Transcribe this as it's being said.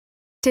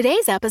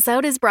Today's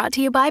episode is brought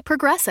to you by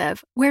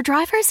Progressive, where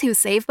drivers who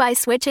save by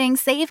switching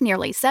save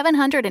nearly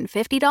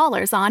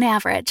 $750 on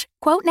average.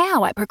 Quote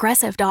now at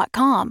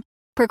Progressive.com.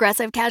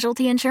 Progressive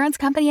Casualty Insurance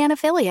Company and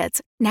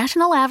Affiliates.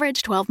 National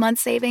average 12-month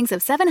savings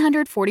of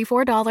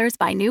 $744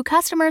 by new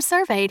customers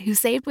surveyed who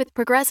saved with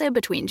Progressive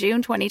between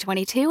June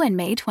 2022 and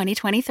May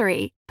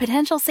 2023.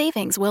 Potential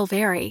savings will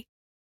vary.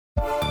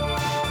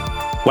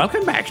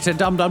 Welcome back to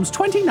Dum Dums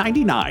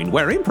 2099,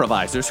 where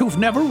improvisers who've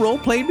never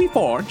role-played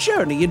before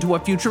journey into a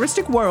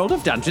futuristic world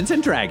of Dungeons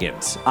 &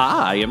 Dragons.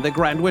 I am the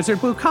Grand Wizard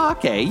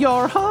Bukake,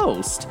 your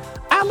host.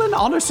 Alan,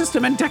 Honor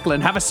System, and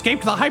Declan have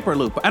escaped the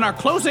Hyperloop and are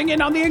closing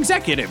in on the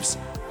executives.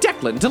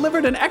 Declan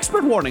delivered an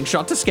expert warning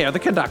shot to scare the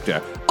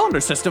conductor. Honor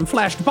System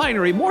flashed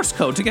binary Morse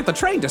code to get the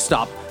train to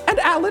stop, and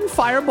Alan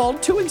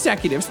fireballed 2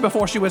 executives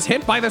before she was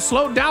hit by the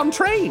slowed-down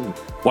train.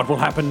 What will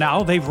happen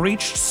now they've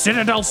reached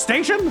Citadel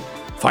Station?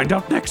 Find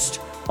out next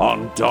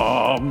on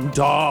Dum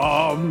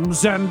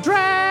Dums and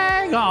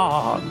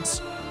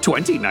Dragons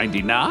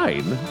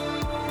 2099.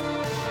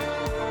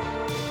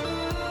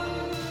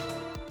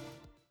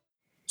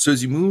 So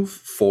as you move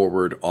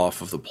forward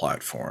off of the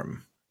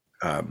platform,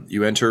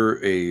 you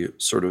enter a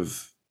sort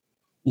of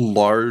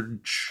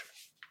large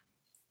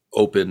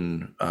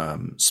open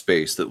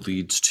space that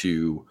leads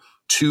to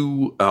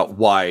 2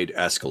 wide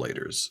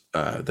escalators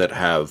that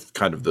have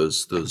kind of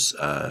those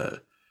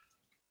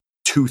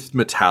toothed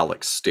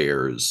metallic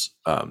stairs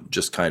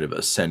just kind of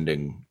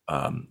ascending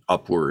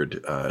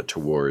upward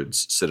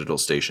towards Citadel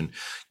Station.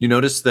 You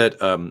notice that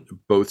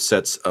both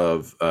sets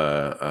of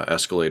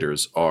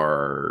escalators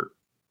are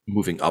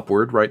moving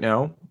upward right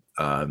now.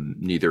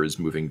 Neither is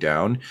moving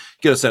down. You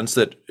get a sense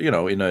that,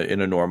 in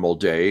a normal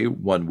day,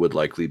 one would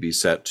likely be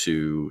set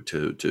to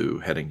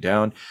heading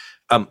down.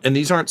 And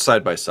these aren't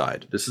side by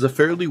side. This is a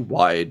fairly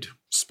wide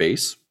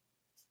space.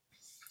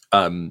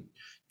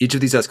 Each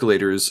of these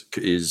escalators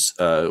is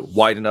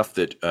wide enough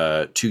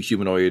that 2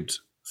 humanoid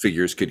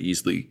figures could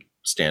easily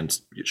stand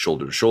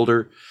shoulder to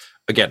shoulder.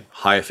 Again,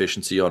 high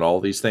efficiency on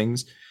all these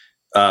things.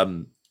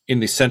 In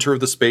the center of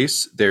the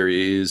space, there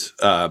is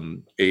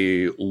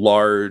a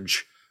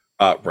large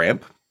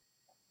ramp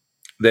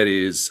that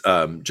is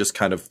just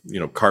kind of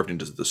carved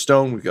into the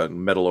stone. We've got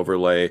metal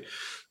overlay.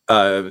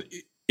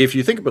 If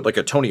you think about like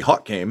a Tony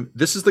Hawk game,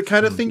 this is the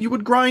kind of thing you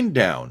would grind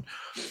down.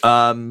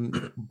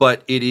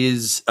 But it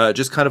is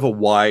just kind of a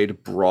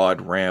wide, broad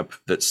ramp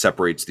that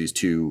separates these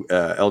 2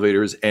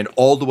 elevators. And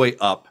all the way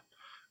up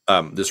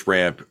this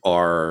ramp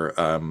are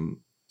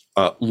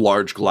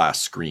large glass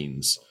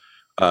screens.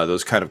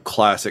 Those kind of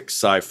classic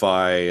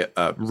sci-fi,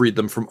 read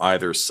them from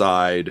either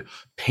side,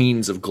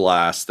 panes of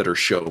glass that are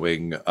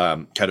showing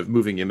kind of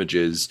moving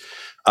images.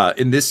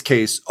 In this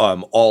case,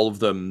 all of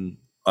them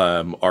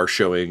are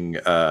showing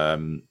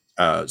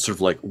sort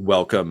of like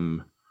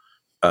welcome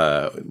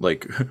to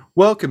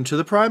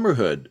the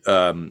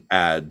Primerhood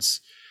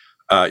ads.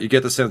 You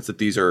get the sense that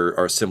these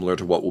are similar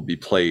to what will be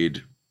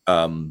played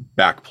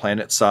back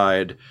planet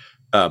side,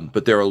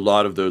 but there are a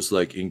lot of those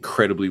like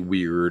incredibly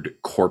weird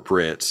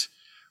corporate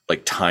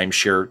like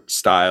timeshare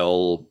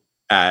style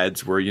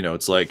ads where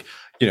it's like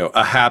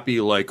a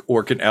happy like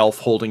orc and elf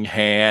holding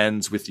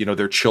hands with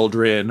their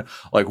children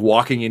like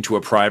walking into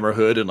a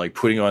Primerhood and like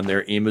putting on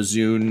their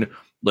Amazon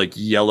like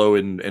yellow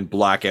and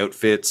black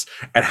outfits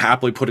and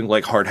happily putting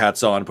like hard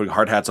hats on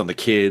the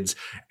kids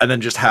and then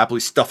just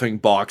happily stuffing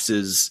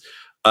boxes,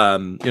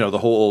 the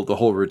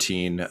whole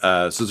routine.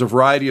 So there's a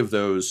variety of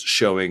those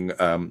showing,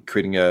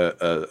 creating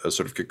a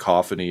sort of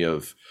cacophony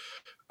of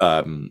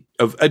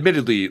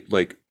admittedly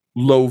like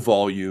low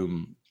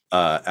volume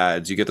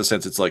ads. You get the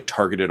sense it's like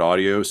targeted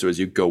audio, so as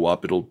you go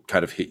up it'll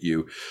kind of hit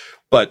you,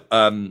 but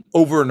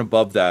over and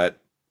above that,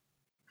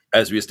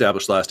 as we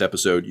established last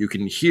episode, you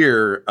can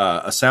hear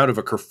a sound of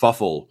a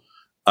kerfuffle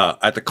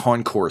at the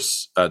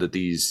concourse that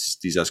these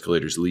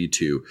escalators lead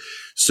to.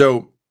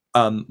 So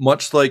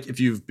much like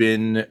if you've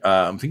been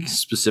I'm thinking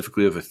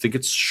specifically of, I think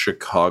it's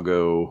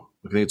Chicago,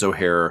 I think it's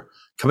O'Hare,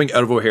 coming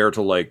out of O'Hare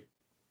to like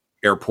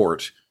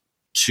airport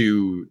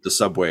to the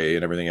subway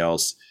and everything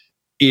else,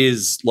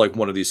 is like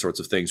one of these sorts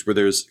of things where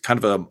there's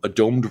kind of a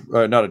domed,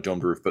 not a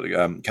domed roof, but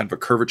kind of a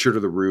curvature to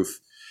the roof.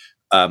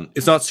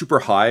 It's not super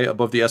high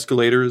above the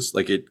escalators.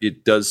 Like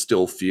it does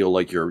still feel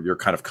like you're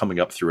kind of coming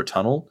up through a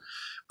tunnel.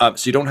 So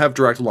you don't have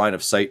direct line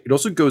of sight. It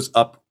also goes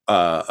up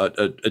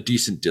a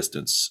decent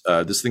distance.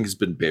 This thing has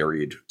been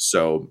buried.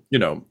 So,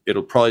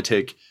 it'll probably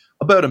take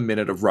about a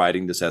minute of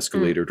riding this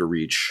escalator to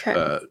reach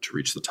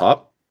the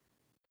top.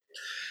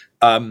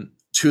 To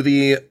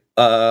the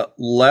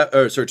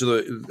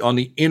on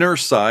the inner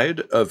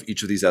side of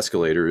each of these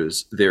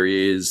escalators, there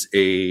is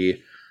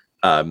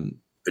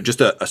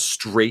just a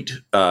straight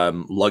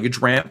luggage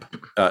ramp,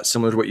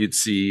 similar to what you'd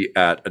see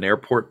at an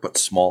airport, but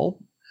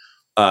small.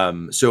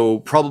 So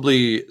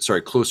probably,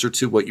 closer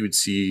to what you would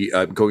see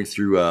going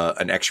through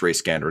an X-ray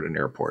scanner at an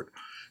airport.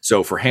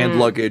 So for hand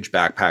luggage,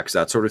 backpacks,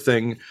 that sort of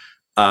thing.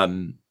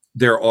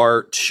 There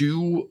are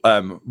 2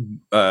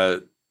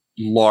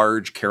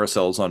 large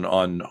carousels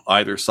on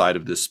either side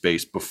of this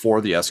space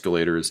before the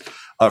escalators,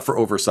 for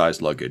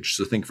oversized luggage.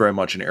 So think very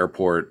much an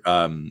airport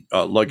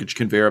luggage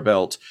conveyor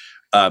belt.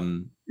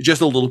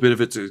 Just a little bit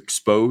of it's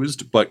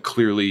exposed, but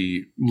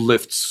clearly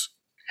lifts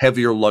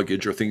heavier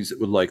luggage or things that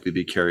would likely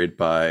be carried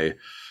by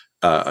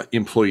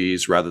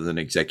employees rather than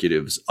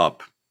executives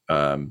up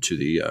to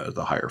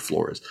the higher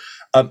floors.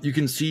 You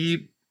can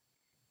see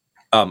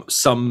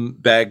some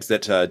bags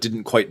that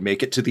didn't quite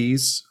make it to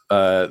these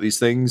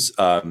things.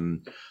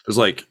 There's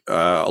like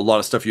a lot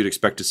of stuff you'd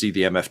expect to see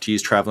the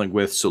MFTs traveling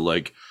with. So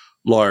like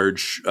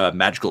large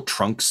magical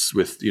trunks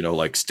with,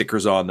 like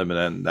stickers on them and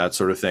then that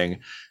sort of thing.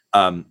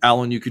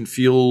 Alan, you can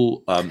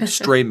feel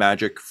stray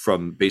magic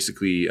from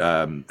basically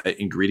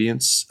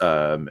ingredients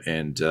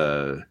and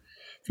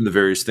from the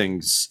various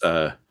things.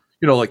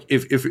 Like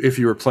if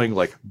you were playing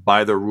like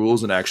by the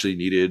rules and actually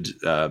needed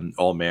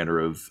all manner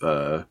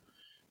of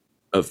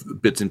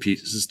bits and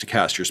pieces to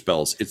cast your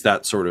spells, it's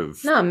that sort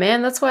of. No,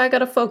 man, that's why I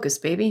gotta focus,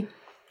 baby.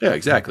 Yeah,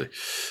 exactly.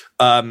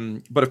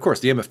 But of course,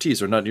 the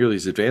MFTs are not nearly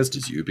as advanced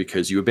as you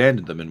because you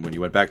abandoned them, and when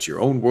you went back to your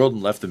own world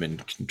and left them in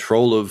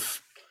control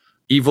of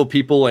evil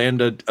people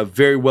and a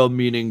very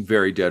well-meaning,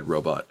 very dead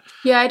robot.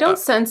 Yeah, I don't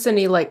sense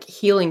any like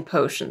healing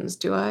potions,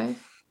 do I?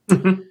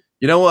 You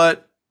know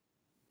what?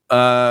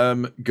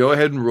 Go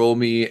ahead and roll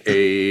me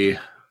a.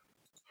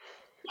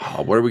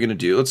 What are we gonna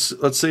do?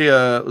 Let's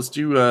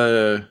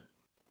do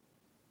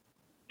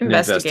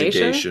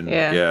Investigation.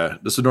 Yeah.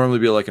 This would normally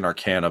be like an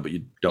Arcana, but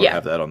you don't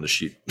have that on the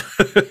sheet.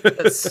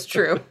 That's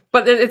true.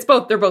 But it's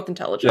both. They're both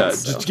intelligence. Yeah,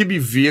 so. just give me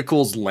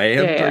vehicles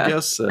land, I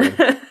guess.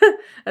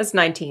 That's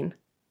 19.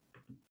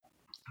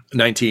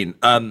 19.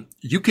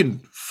 You can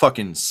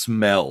fucking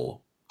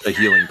smell a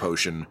healing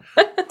potion.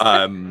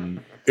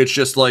 It's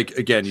just like,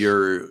 again,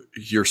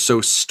 you're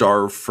so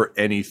starved for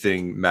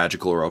anything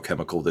magical or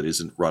alchemical that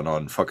isn't run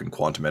on fucking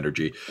quantum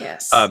energy.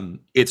 Yes.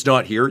 It's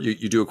not here.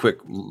 You do a quick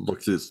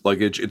look through this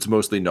luggage. It's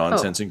mostly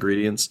nonsense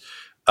ingredients.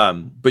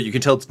 But you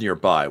can tell it's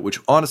nearby, which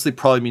honestly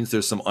probably means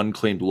there's some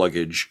unclaimed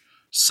luggage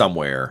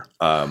somewhere,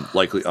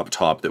 likely up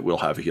top, that will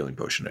have a healing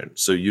potion in it.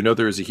 So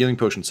there is a healing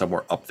potion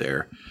somewhere up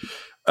there.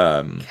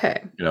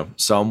 Okay.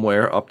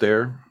 Somewhere up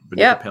there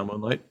beneath the pale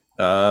moonlight.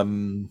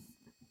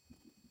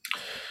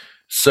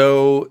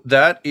 So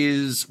that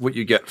is what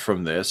you get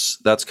from this.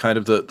 That's kind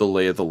of the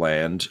lay of the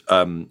land.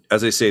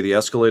 As I say, the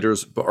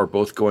escalators are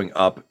both going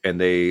up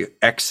and they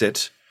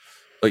exit.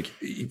 Like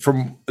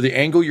from the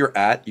angle you're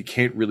at, you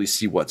can't really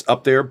see what's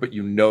up there, but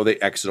they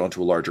exit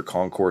onto a larger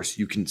concourse.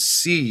 You can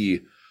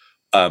see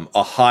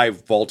a high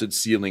vaulted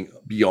ceiling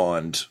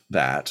beyond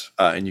that.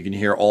 And you can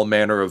hear all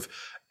manner of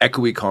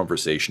echoey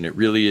conversation. It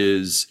really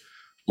is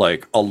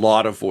like a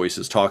lot of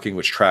voices talking,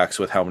 which tracks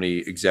with how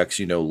many execs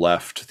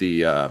left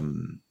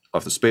the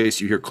space.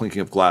 You hear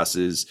clinking of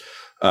glasses,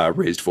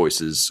 raised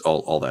voices,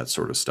 all that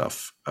sort of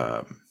stuff.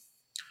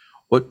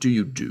 What do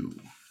you do?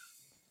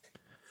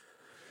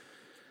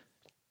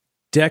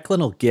 Declan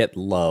will get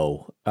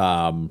low,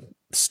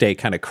 stay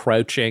kind of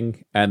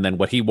crouching, and then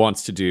what he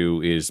wants to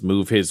do is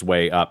move his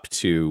way up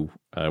to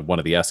one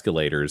of the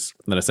escalators,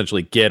 and then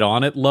essentially get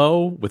on it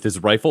low with his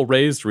rifle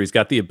raised, where he's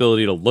got the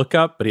ability to look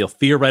up, but he'll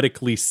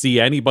theoretically see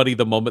anybody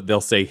the moment they'll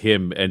say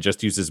him, and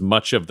just use as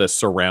much of the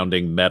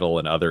surrounding metal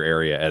and other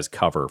area as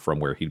cover from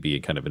where he'd be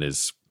kind of in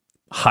his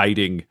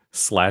hiding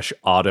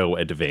 / auto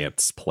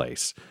advance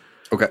place.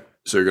 Okay,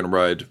 so you're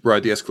gonna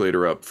ride the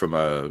escalator up from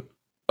a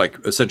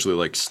essentially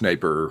like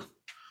sniper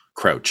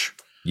crouch.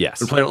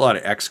 Yes. I've been playing a lot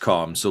of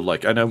XCOM, so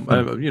like I know,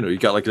 you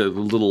got like a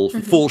little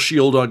full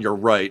shield on your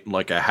right and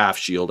like a half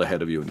shield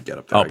ahead of you, and you get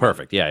up there. Oh,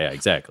 perfect. Yeah,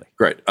 exactly.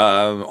 Great.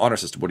 Honor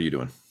system. What are you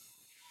doing?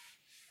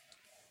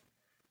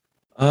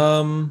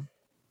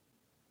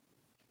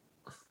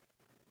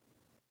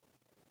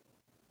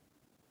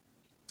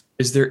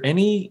 Is there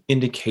any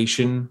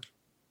indication?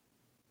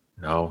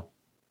 No.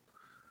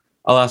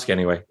 I'll ask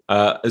anyway.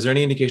 Is there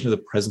any indication of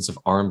the presence of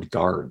armed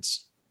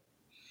guards?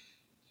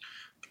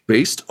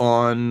 Based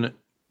on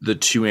the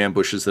 2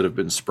 ambushes that have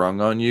been sprung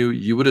on you,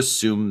 you would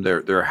assume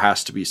there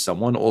has to be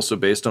someone. Also,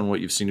 based on what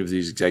you've seen of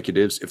these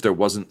executives, if there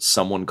wasn't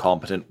someone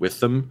competent with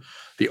them,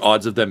 the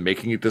odds of them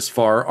making it this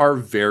far are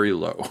very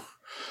low.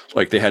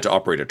 Like, they had to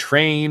operate a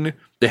train,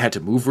 they had to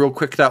move real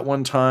quick that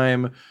one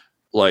time,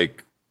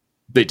 like,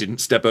 they didn't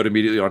step out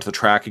immediately onto the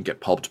track and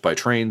get pulped by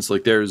trains.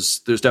 Like, there's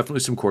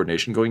definitely some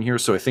coordination going here,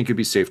 so I think it'd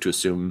be safe to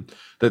assume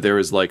that there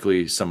is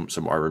likely some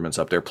armaments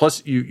up there.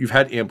 Plus, you've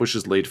had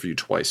ambushes laid for you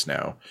twice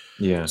now.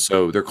 Yeah.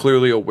 So they're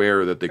clearly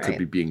aware that they could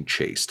be being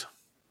chased.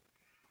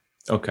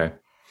 Okay.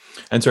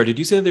 And sorry, did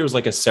you say that there was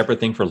like a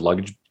separate thing for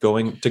luggage go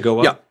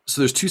up? Yeah.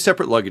 So there's 2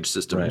 separate luggage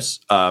systems.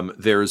 Right.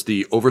 There's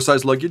the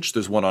oversized luggage.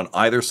 There's one on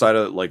either side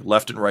of like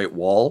left and right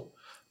wall.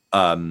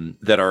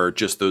 That are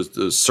just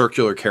those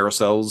circular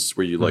carousels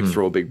where you like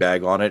throw a big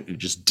bag on it and it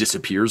just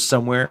disappears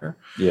somewhere.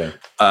 Yeah.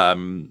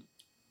 And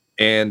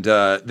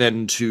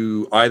then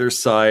to either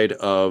side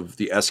of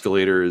the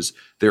escalators,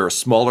 there are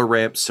smaller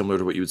ramps similar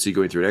to what you would see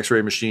going through an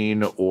X-ray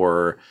machine,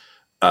 or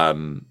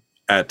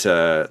at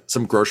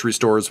some grocery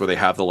stores where they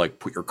have the like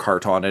put your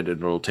cart on it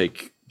and it'll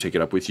take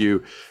it up with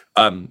you.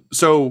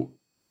 So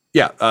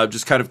Yeah,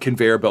 just kind of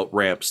conveyor belt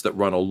ramps that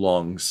run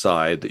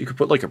alongside that you could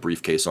put like a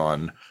briefcase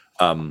on.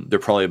 They're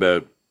probably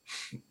about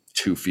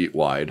 2 feet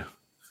wide.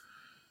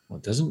 Well,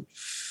 it doesn't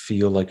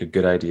feel like a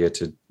good idea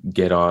to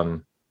get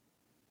on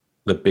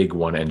the big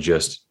one and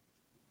just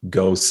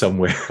go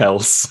somewhere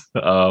else.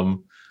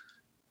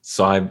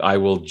 So I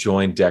will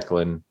join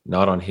Declan,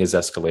 not on his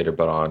escalator,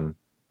 but on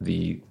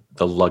the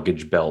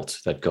luggage belt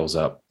that goes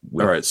up.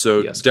 All right,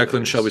 so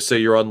Declan, shall we say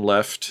you're on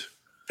left,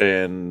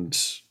 and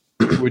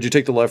would you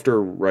take the left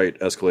or right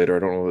escalator? I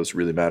don't know if this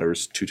really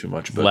matters too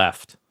much, but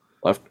Left.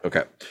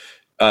 Okay.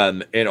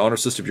 And honor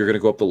system, you're going to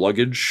go up the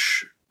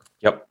luggage.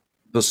 Yep.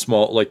 The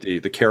small, like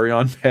the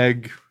carry-on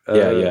peg.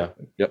 Yeah.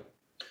 Yep.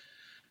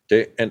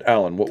 Okay, and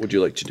Alan, what would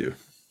you like to do?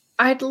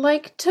 I'd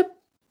like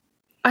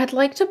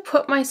to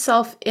put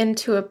myself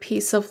into a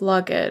piece of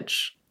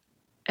luggage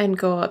and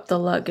go up the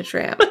luggage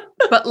ramp.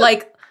 But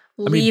like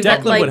leave Declan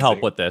it like would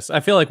help with this. I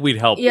feel like we'd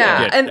help.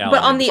 Yeah, get and Alan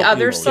but on the involved.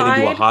 other Get into a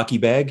side, hockey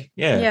bag.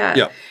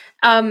 yeah.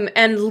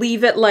 And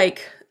leave it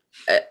like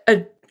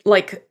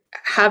like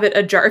have it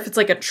ajar if it's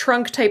like a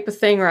trunk type of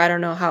thing, or I don't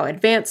know how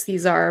advanced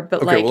these are, but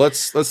Okay, like well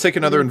let's take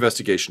another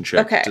investigation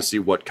check Okay. to see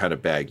what kind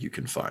of bag you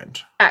can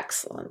find.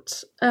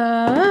 excellent.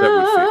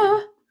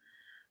 That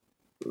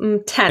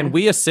 10. Can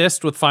we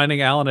assist with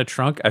finding Alan a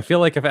trunk? I feel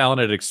like if Alan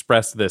had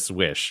expressed this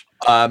wish.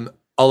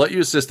 I'll let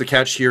you assist. The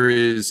catch here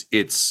is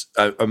it's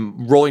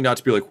I'm rolling not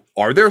to be like,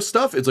 are there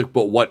stuff? It's like,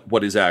 but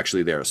what is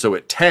actually there? So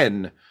at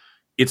 10,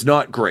 it's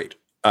not great.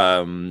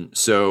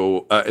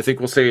 So I think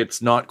we'll say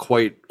it's not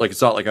quite like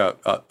it's not like a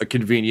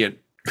convenient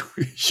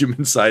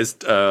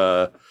human-sized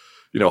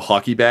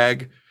hockey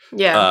bag.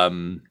 Yeah.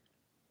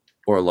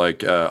 Or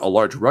like a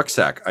large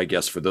rucksack, I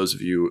guess, for those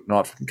of you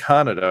not from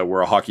Canada,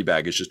 where a hockey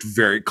bag is just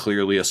very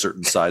clearly a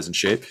certain size and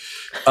shape.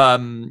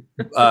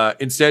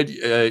 Instead,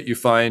 you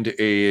find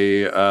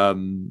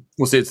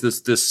we'll say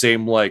it's this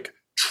same like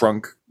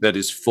trunk that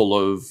is full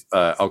of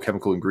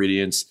alchemical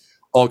ingredients,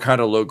 all kind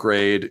of low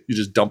grade. You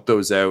just dump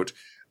those out.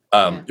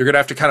 You're gonna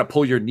have to kind of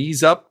pull your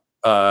knees up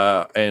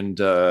and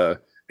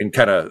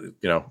kind of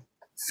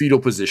fetal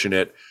position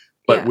it.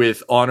 But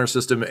with honor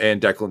system and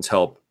Declan's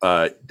help,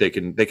 they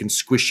can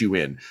squish you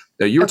in.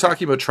 Now you were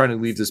talking about trying to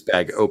leave this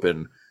bag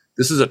open.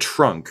 This is a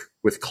trunk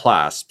with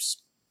clasps.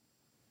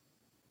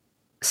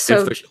 So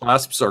if the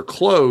clasps are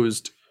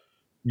closed,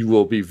 you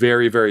will be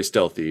very, very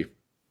stealthy. If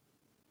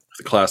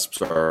the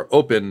clasps are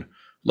open,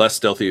 less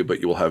stealthy,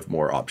 but you will have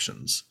more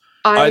options.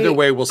 Either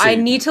way, we'll see. I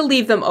need to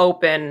leave them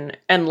open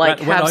and like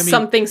have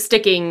something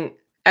sticking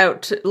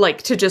out,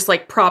 like to just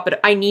like prop it.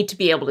 I need to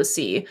be able to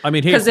see. I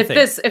mean, here's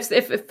because the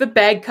thing. if the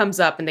bag comes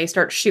up and they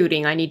start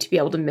shooting, I need to be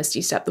able to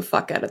misty step the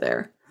fuck out of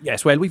there.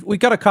 Yes, well, we've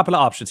got a couple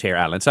of options here,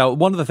 Alan. So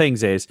one of the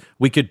things is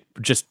we could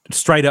just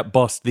straight up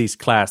bust these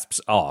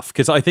clasps off,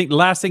 because I think the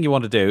last thing you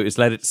want to do is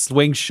let it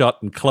swing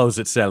shut and close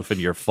itself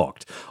and you're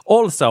fucked.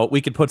 Also,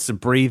 we could put some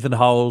breathing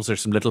holes or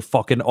some little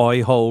fucking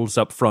eye holes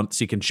up front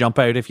so you can jump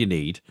out if you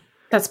need.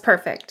 That's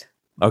perfect.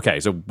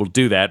 Okay, so we'll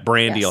do that.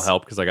 Brandy will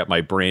help because I got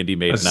my brandy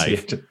made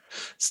knife.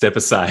 Step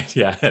aside,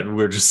 and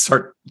we'll just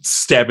start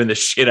stabbing the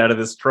shit out of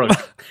this trunk.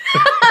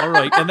 All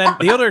right, and then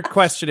the other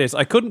question is,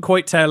 I couldn't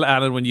quite tell,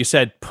 Alan, when you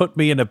said put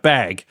me in a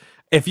bag,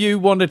 if you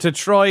wanted to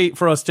try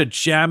for us to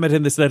jam it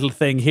in this little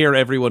thing here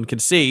everyone can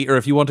see, or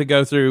if you want to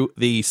go through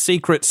the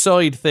secret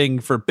side thing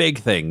for big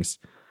things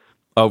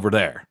over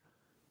there.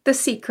 The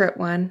secret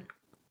one.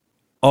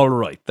 All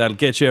right, that'll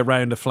get you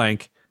around the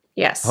flank.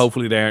 Yes.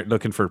 Hopefully they aren't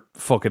looking for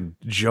fucking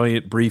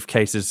giant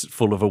briefcases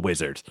full of a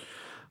wizard.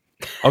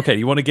 Okay,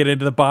 you want to get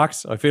into the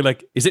box? I feel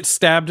like, is it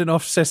stabbed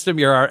enough, system?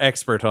 You're our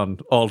expert on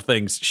all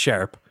things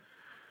sharp.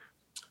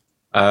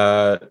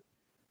 Honor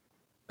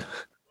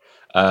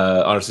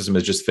system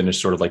has just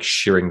finished sort of like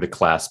shearing the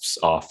clasps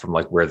off from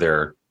like where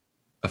they're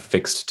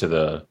affixed to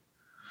the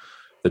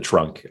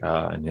trunk,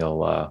 and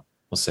we'll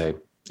say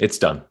it's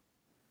done.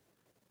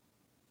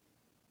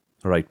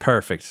 All right,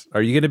 perfect.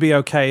 Are you going to be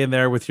okay in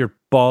there with your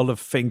ball of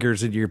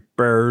fingers and your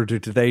bird, or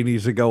do they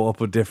need to go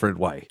up a different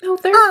way? No,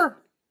 they're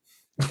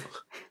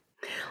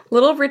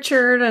Little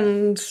Richard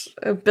and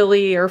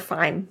Billy are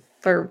fine.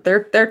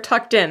 They're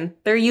tucked in.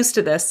 They're used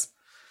to this.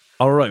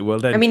 All right, well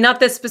then. I mean, not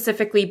this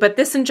specifically, but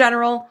this in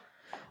general.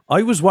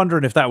 I was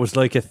wondering if that was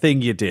like a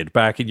thing you did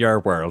back in your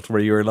world,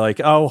 where you were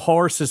like, "Oh,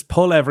 horses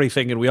pull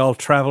everything, and we all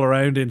travel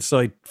around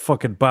inside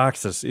fucking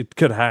boxes." It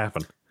could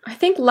happen. I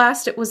think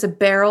last it was a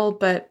barrel,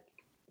 but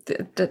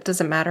that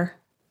doesn't matter.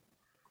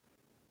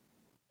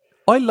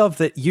 I love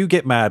that you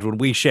get mad when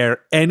we share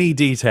any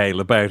detail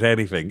about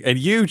anything, and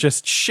you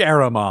just share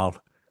them all.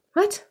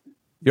 What?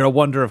 You're a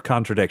wonder of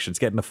contradictions.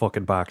 Get in the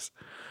fucking box.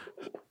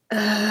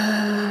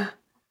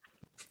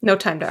 No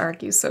time to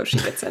argue, so she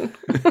gets in.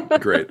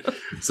 Great.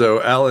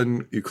 So,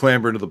 Alan, you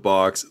clamber into the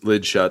box,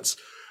 lid shuts.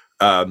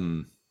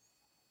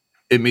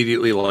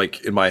 Immediately,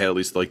 like in my head at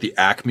least, like the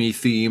Acme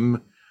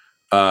theme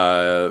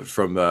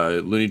from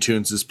Looney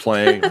Tunes is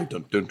playing.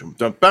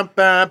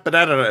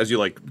 As you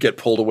like get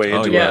pulled away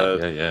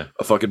into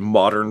a fucking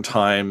modern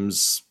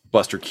times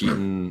Buster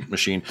Keaton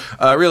machine.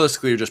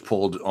 Realistically, you're just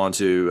pulled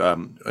onto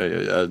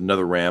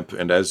another ramp,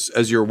 and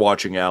as you're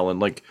watching Alan,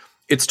 like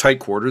it's tight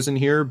quarters in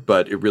here,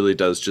 but it really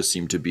does just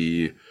seem to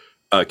be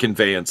a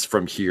conveyance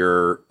from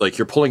here. Like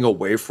you're pulling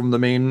away from the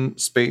main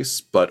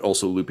space, but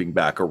also looping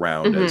back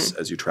around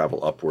as you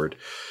travel upward.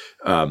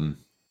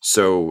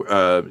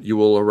 So you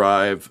will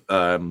arrive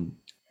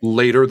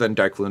later than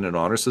Declan in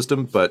Honor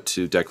System, but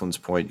to Declan's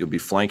point, you'll be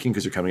flanking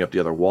because you're coming up the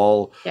other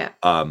wall. Yeah.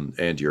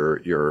 And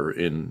you're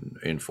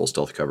in full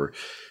stealth cover.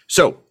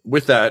 So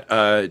with that,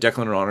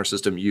 Declan and Honor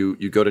System,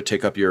 you go to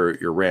take up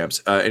your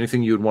ramps.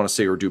 Anything you would want to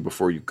say or do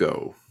before you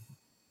go?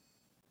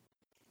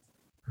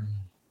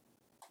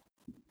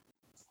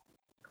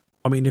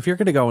 I mean, if you're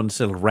going to go on this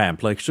little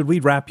ramp, like, should we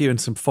wrap you in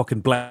some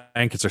fucking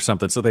blankets or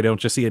something so they don't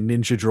just see a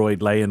ninja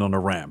droid laying on a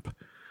ramp?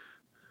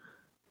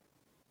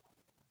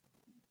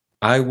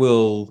 I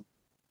will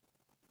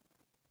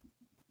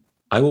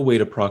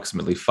wait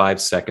approximately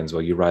 5 seconds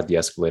while you ride the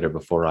escalator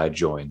before I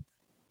join,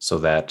 so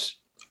that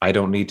I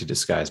don't need to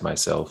disguise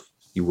myself.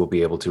 You will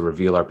be able to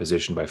reveal our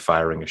position by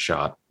firing a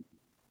shot,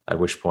 at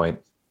which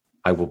point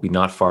I will be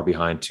not far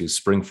behind to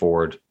spring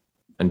forward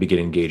and begin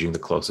engaging the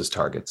closest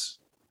targets.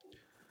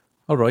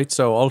 All right,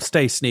 so I'll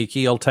stay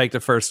sneaky. I'll take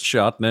the first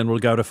shot, and then we'll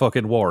go to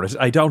fucking war.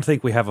 I don't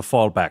think we have a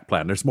fallback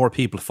plan. There's more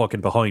people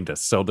fucking behind us,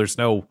 so there's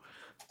no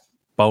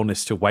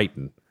bonus to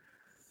waiting.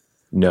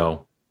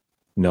 No,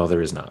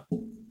 there is not.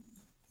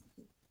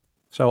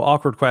 So,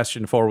 awkward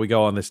question before we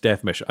go on this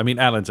death mission. I mean,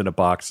 Alan's in a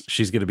box.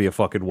 She's going to be a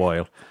fucking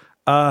while.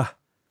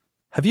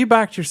 Have you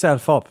backed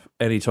yourself up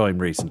anytime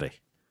recently?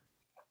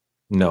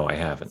 No, I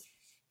haven't.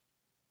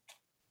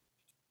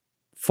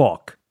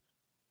 Fuck.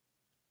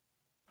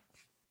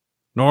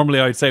 Normally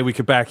I'd say we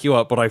could back you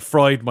up, but I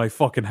fried my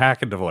fucking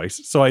hacking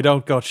device, so I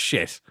don't got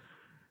shit.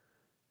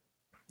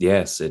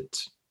 Yes,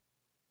 it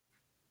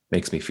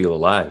makes me feel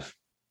alive.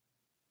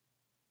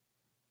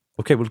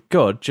 Okay, well,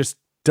 good. Just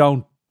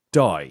don't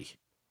die.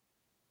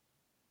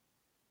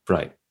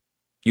 Right.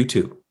 You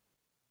too.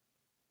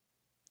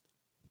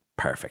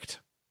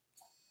 Perfect.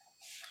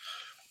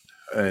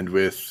 And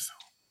with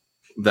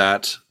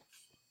that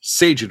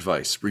sage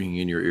advice ringing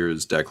in your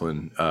ears,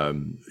 Declan,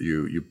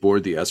 you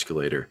board the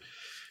escalator.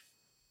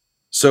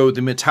 So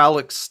the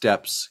metallic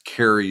steps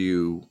carry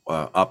you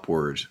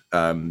upward,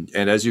 and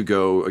as you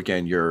go,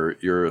 again,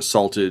 you're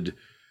assaulted,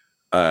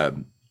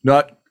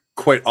 not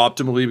quite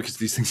optimally because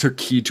these things are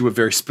keyed to a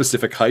very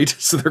specific height,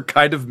 so they're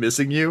kind of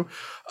missing you,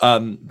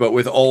 but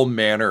with all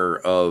manner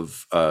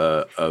of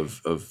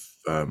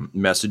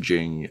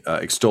messaging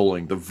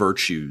extolling the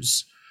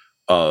virtues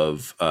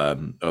of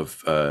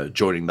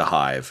joining the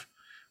hive,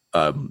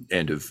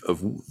 and of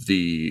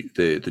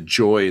the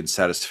joy and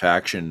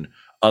satisfaction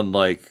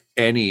unlike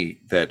any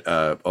that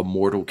a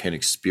mortal can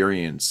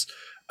experience,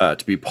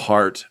 to be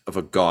part of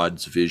a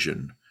god's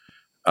vision,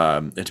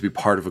 and to be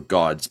part of a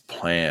god's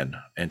plan,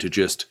 and to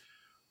just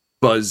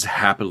buzz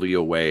happily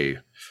away.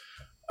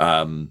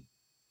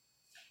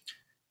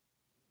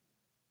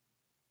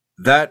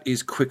 That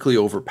is quickly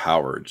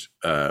overpowered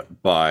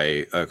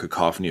by a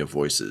cacophony of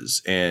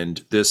voices.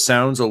 And this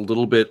sounds a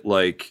little bit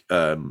like,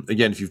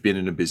 again, if you've been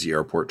in a busy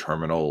airport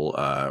terminal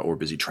or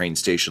busy train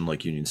station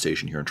like Union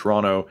Station here in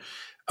Toronto,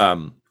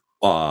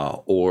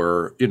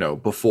 or,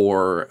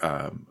 before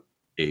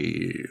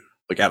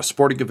at a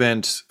sporting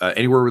event,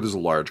 anywhere where there's a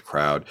large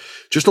crowd,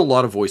 just a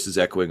lot of voices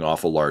echoing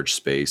off a large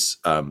space.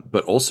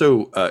 But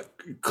also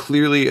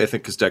clearly, I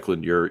think, because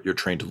Declan, you're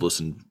trained to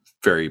listen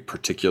very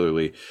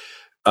particularly,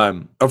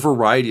 a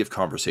variety of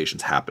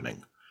conversations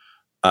happening.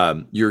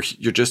 You're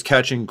just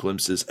catching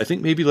glimpses. I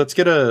think maybe let's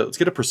get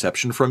a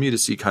perception from you to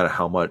see kind of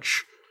how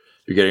much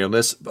you're getting on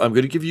this. I'm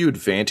going to give you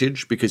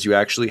advantage because you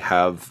actually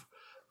have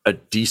a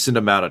decent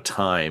amount of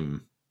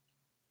time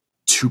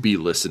to be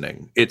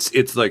listening.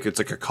 It's like a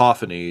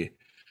cacophony,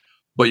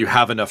 but you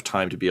have enough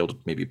time to be able to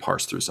maybe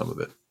parse through some of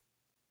it.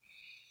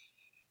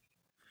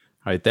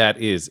 All right, that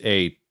is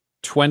a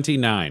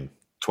 29.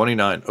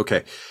 29.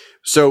 Okay.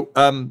 So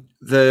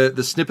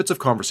the snippets of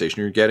conversation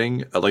you're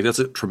getting, that's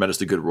a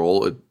tremendously good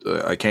roll.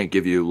 I can't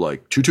give you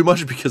too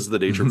much because of the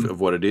nature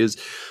of what it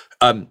is.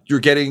 You're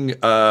getting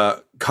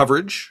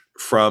coverage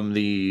from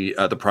the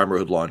Prime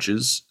Road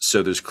launches.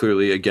 So there's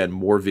clearly, again,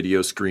 more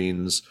video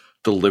screens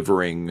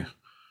delivering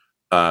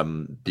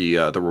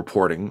the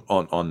reporting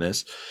on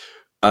this.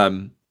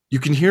 You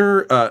can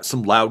hear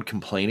some loud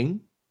complaining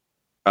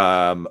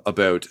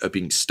about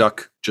being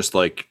stuck, just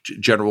like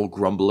general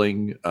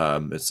grumbling.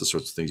 It's the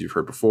sorts of things you've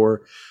heard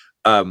before.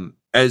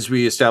 As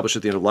we established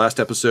at the end of last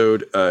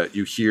episode,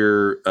 you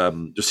hear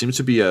there seems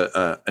to be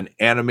an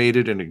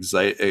animated and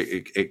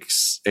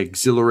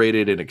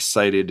exhilarated and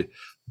excited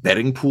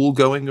betting pool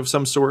going of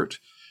some sort.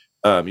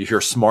 You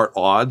hear smart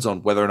odds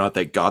on whether or not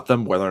they got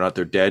them, whether or not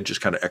they're dead, just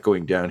kind of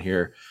echoing down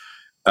here.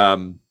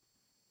 You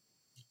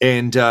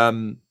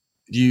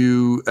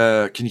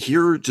can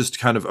hear just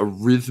kind of a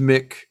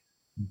rhythmic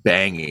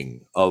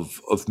banging of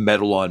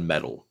metal on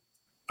metal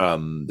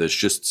that's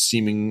just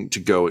seeming to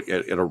go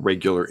at a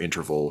regular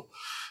interval.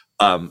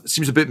 It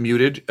seems a bit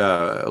muted,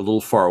 a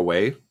little far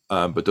away,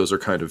 but those are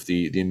kind of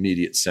the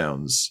immediate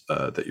sounds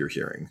that you're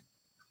hearing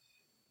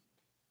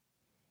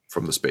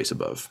from the space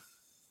above.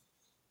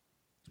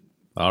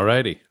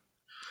 Alrighty.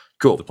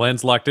 Cool. The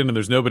plan's locked in and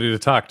there's nobody to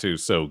talk to,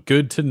 so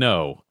good to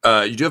know.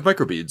 You do have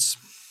microbeads,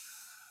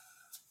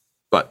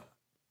 but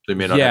they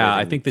may not have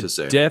I anything think the to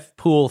say. death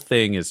pool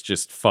thing is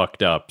just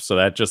fucked up, so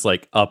that just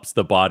like ups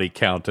the body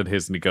count in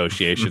his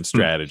negotiation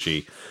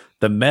strategy.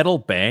 The metal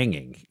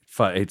banging,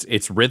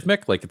 it's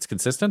rhythmic, like it's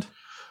consistent?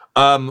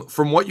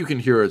 From what you can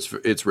hear,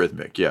 it's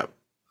rhythmic, yeah.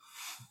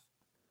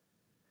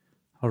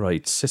 All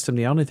right, system,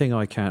 the only thing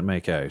I can't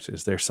make out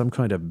is there some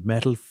kind of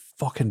metal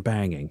fucking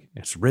banging.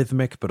 It's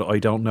rhythmic, but I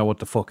don't know what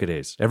the fuck it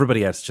is.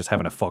 Everybody else is just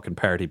having a fucking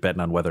party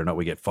betting on whether or not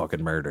we get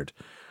fucking murdered.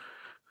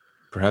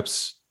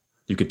 Perhaps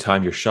you could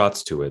time your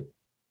shots to it.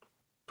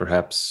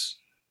 Perhaps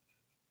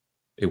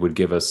it would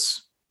give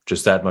us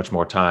just that much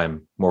more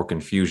time, more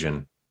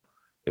confusion.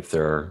 If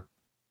there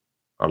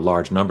are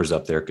large numbers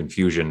up there,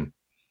 confusion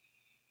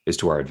is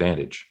to our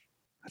advantage.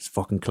 That's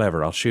fucking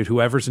clever. I'll shoot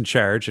whoever's in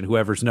charge and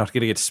whoever's not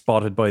going to get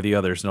spotted by the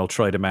others, and I'll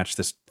try to match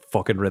this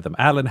fucking rhythm.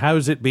 Alan,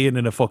 how's it being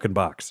in a fucking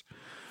box?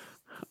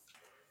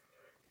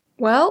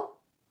 Well,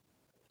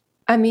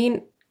 I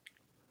mean,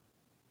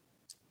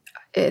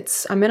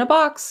 I'm in a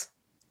box.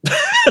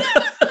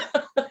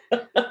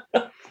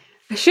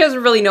 She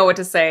doesn't really know what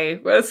to say.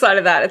 But aside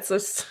of that, it's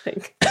just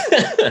like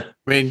I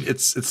mean,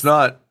 it's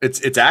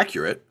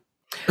accurate.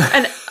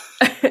 and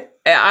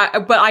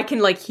but I can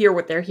like hear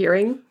what they're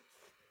hearing.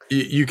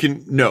 You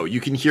can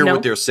hear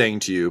what they're saying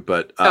to you,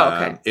 but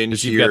okay. In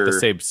Because here, you've got the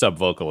same sub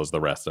vocal as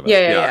the rest of us.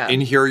 Yeah. in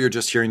here you're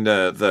just hearing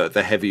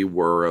the heavy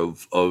whir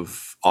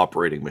of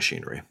operating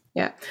machinery.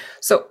 Yeah.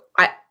 So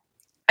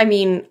I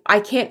mean,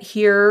 I can't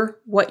hear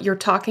what you're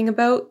talking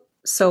about.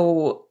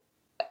 So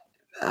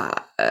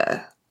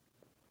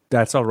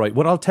That's all right.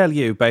 What I'll tell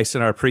you, based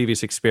on our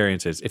previous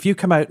experiences, if you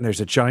come out and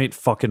there's a giant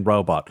fucking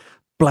robot,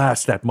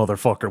 blast that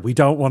motherfucker. We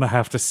don't want to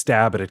have to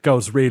stab it. It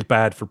goes real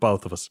bad for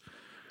both of us.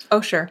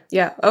 oh sure.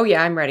 Yeah. Oh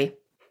yeah, I'm ready.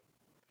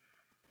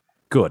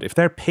 Good. If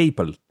they're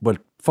people, well,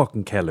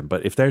 fucking kill them.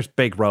 But if there's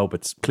big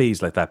robots,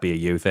 please let that be a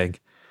you thing.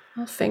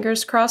 Well,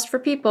 fingers crossed for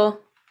people.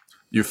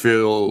 You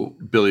feel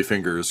Billy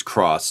Fingers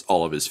cross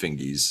all of his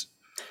fingies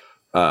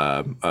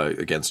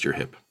against your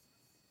hip.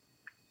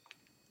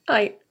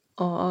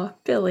 Aw,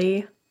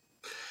 Billy.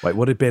 Wait,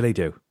 what did Billy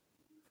do?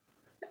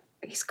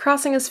 He's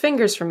crossing his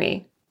fingers for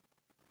me.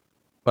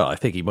 Well, I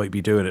think he might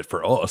be doing it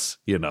for us.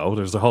 You know,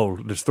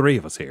 there's three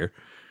of us here.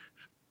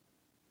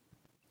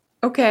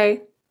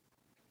 Okay.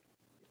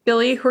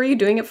 Billy, who are you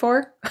doing it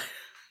for?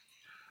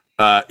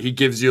 He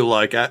gives you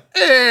like a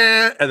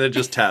and then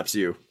just taps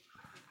you.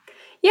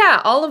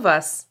 Yeah, all of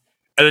us.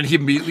 And then he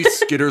immediately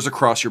skitters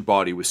across your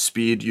body with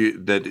speed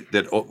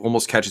that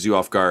almost catches you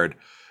off guard.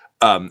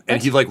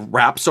 And he like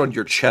raps on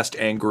your chest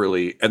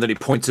angrily, and then he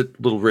points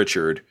at little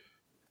Richard,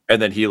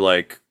 and then he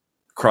like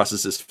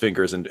crosses his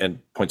fingers and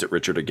points at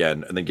Richard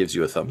again, and then gives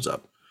you a thumbs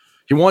up.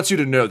 He wants you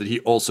to know that he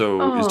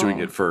also is doing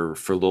it for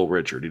little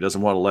Richard. He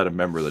doesn't want to let a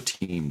member of the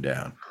team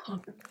down.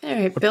 All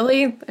right,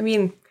 Billy. I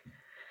mean,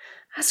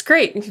 that's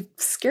great. You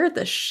scared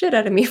the shit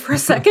out of me for a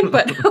second,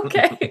 but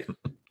okay.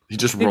 He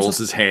just rolls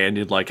his hand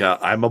in like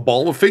I'm a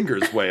ball of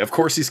fingers way. Of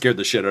course he scared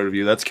the shit out of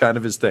you. That's kind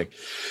of his thing.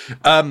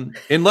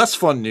 In less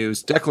fun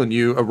news, Declan,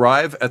 you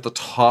arrive at the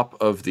top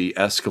of the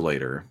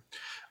escalator.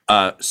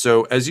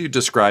 So as you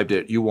described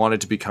it, you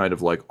wanted to be kind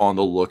of like on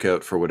the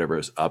lookout for whatever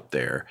is up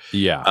there.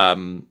 Yeah.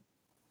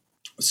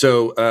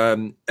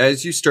 So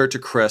as you start to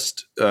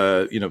crest,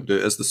 as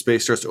the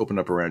space starts to open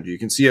up around you, you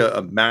can see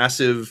a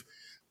massive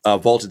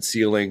vaulted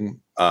ceiling.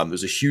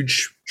 There's a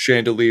huge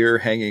chandelier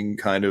hanging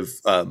kind of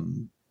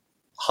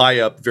high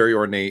up, very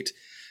ornate.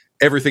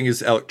 Everything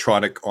is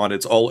electronic on.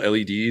 It's all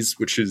LEDs,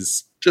 which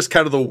is just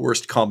kind of the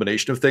worst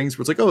combination of things.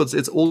 Where it's like, oh,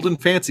 it's old and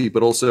fancy,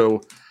 but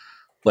also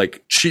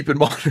like cheap and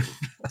modern.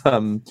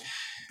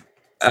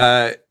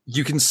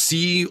 You can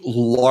see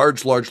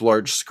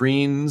large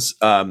screens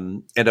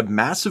and a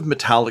massive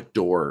metallic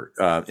door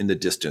in the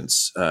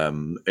distance.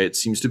 It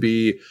seems to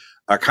be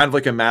kind of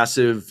like a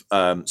massive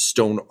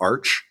stone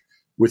arch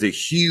with a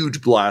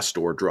huge blast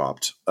door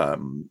dropped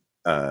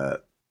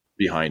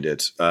behind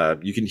it.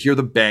 You can hear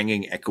the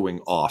banging echoing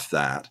off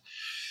that.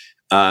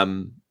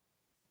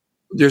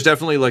 There's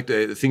definitely like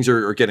things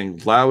are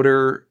getting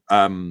louder.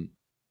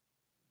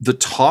 The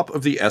top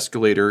of the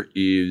escalator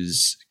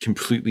is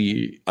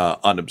completely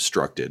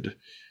unobstructed.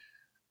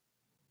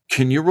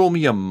 Can you roll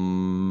me a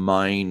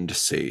mind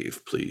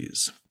save,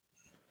 please?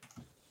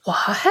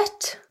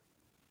 What?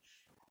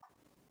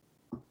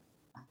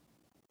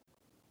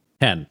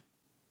 10.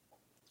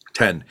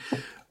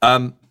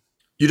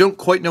 You don't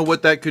quite know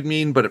what that could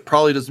mean, but it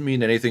probably doesn't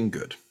mean anything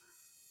good.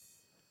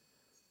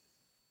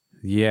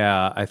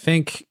 Yeah, I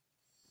think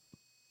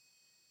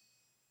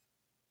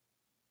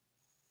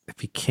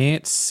if he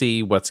can't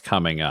see what's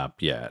coming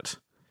up yet,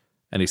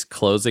 and he's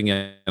closing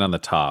in on the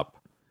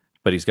top,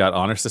 but he's got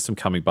honor system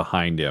coming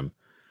behind him,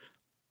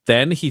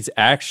 then he's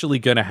actually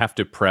going to have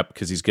to prep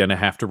because he's going to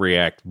have to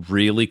react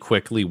really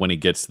quickly when he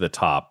gets to the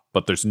top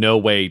but there's no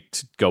way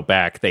to go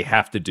back. They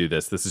have to do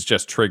this. This is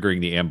just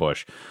triggering the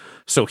ambush.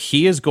 So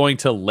he is going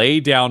to lay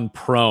down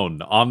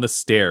prone on the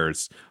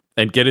stairs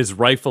and get his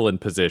rifle in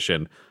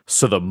position.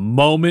 So the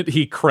moment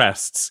he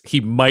crests, he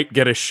might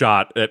get a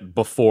shot at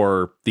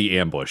before the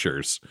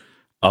ambushers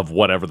of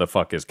whatever the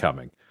fuck is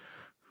coming.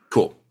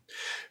 Cool.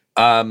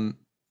 All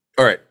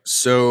right.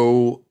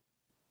 So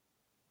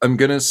I'm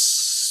gonna.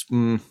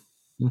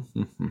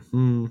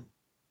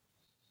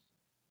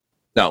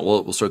 No,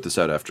 we'll sort this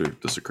out after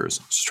this occurs.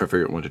 Just try to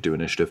figure out when to do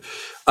initiative.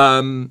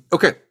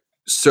 Okay.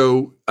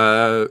 So.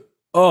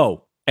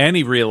 And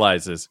he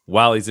realizes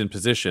while he's in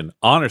position,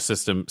 Honor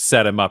System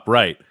set him up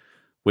right,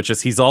 which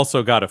is he's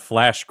also got a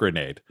flash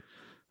grenade.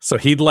 So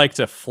he'd like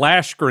to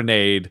flash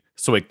grenade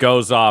so it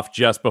goes off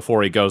just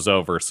before he goes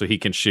over so he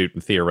can shoot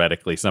and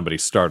theoretically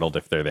somebody's startled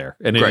if they're there.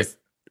 And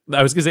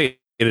I was going to say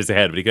it is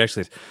ahead, but he could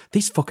actually say,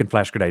 these fucking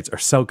flash grenades are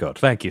so good.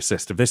 Thank you,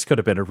 system. This could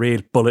have been a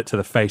real bullet to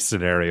the face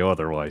scenario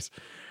otherwise.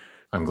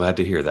 I'm glad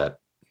to hear that.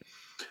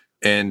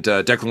 And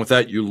Declan, with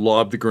that, you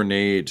lob the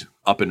grenade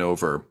up and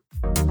over.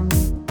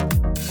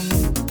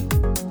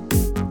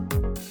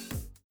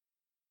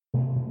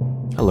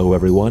 Hello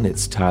everyone,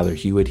 it's Tyler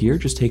Hewitt here,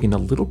 just taking a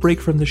little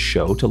break from the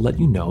show to let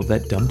you know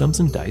that Dum Dums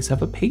and Dice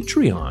have a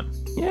Patreon.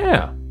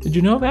 Yeah, did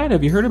you know that?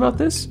 Have you heard about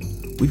this?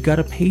 We've got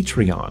a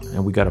Patreon,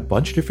 and we got a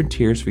bunch of different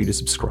tiers for you to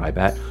subscribe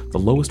at, the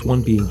lowest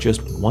one being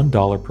just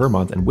 $1 per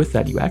month, and with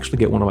that you actually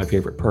get one of my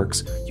favorite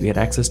perks. You get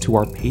access to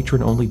our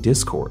patron-only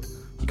Discord.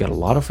 You got a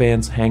lot of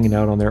fans hanging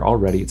out on there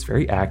already. It's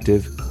very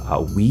active.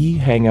 We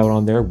hang out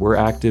on there. We're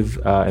active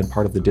and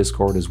part of the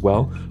Discord as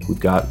well. We've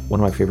got one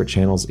of my favorite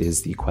channels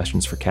is the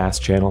Questions for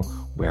Cast channel,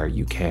 where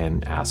you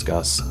can ask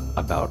us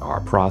about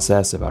our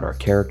process, about our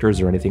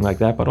characters or anything like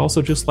that, but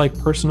also just like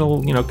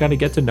personal, kind of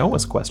get to know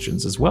us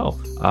questions as well.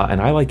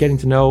 And I like getting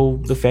to know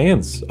the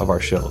fans of our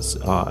shows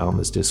on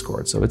this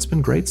Discord. So it's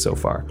been great so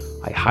far.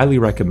 I highly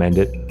recommend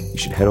it. You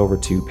should head over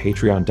to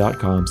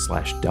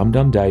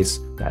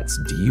patreon.com/dumdumdice. That's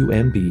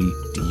DUMBDICE.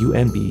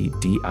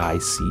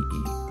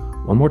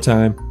 One more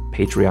time,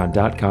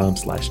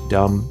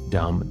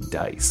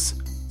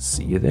 patreon.com/dumdumdice.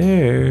 See you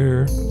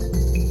there.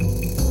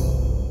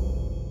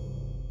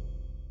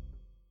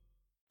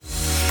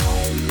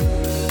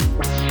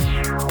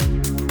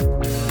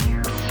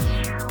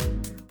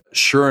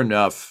 Sure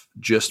enough,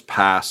 just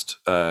past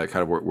kind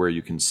of where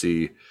you can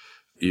see,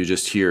 you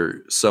just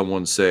hear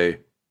someone say,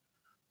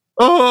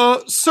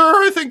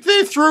 sir, I think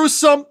they threw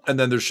some. And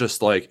then there's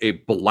just like a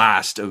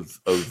blast of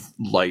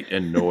light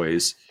and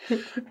noise.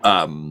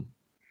 And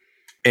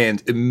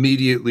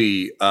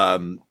immediately,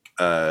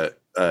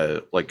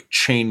 like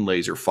chain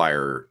laser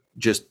fire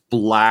just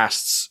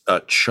blasts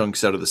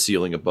chunks out of the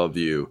ceiling above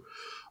you,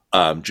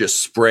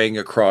 just spraying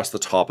across the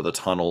top of the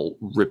tunnel,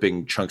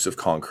 ripping chunks of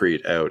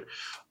concrete out.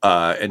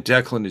 And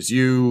Declan, as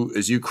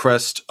you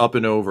crest up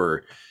and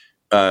over,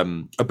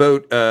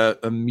 about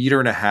a meter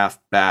and a half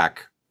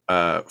back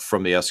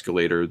from the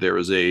escalator, there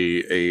is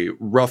a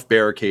rough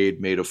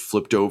barricade made of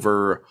flipped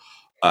over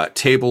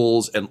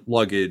tables and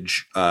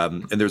luggage,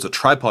 and there's a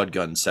tripod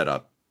gun set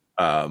up,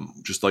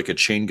 just like a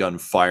chain gun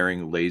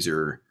firing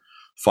laser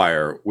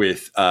fire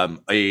with an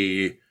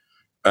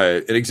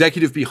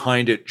executive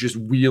behind it, just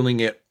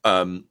wheeling it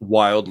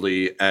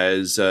wildly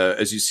as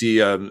you see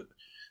a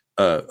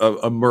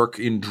merc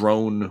in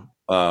drone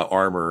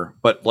armor,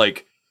 but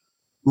like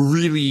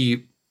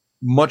really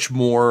much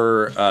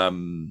more of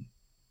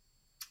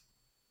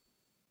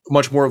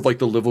like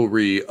the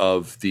livery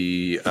of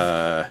the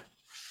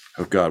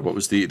what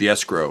was the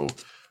escrow?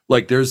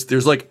 Like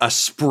there's like a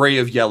spray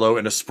of yellow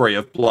and a spray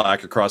of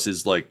black across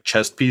his like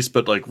chest piece,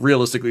 but like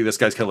realistically, this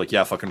guy's kind of like,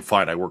 yeah, fucking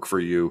fine, I work for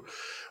you.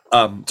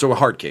 So a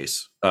hard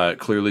case,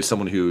 clearly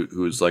someone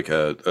who's like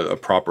a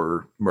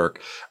proper merc,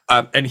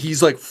 and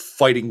he's like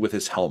fighting with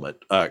his helmet.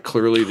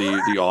 Clearly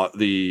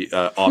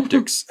the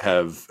optics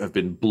have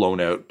been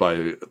blown out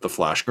by the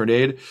flash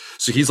grenade.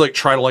 So he's like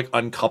trying to like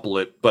uncouple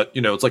it, but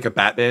it's like a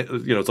Batman.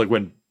 It's like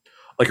when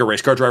like a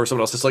race car driver,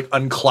 someone else just like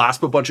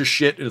unclasp a bunch of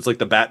shit, and it's like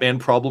the Batman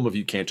problem of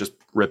you can't just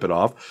rip it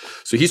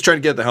off. So he's trying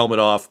to get the helmet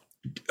off.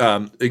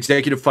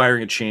 Executive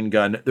firing a chain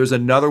gun. There's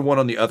another one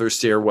on the other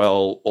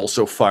stairwell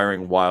also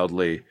firing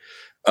wildly.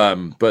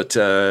 But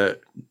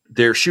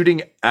they're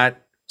shooting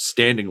at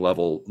standing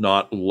level,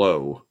 not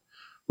low,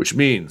 which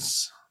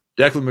means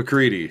Declan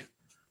McCready,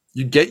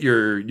 you get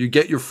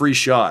your free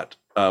shot.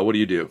 What do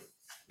you do?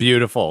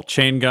 Beautiful.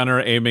 Chain gunner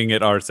aiming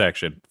at our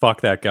section.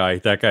 Fuck that guy.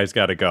 That guy's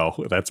got to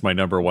go. That's my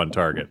number one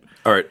target.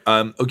 All right.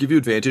 I'll give you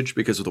advantage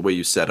because of the way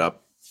you set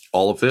up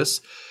all of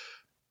this.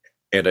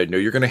 And I know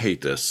you're going to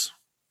hate this,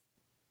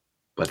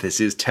 but this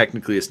is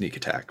technically a sneak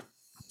attack.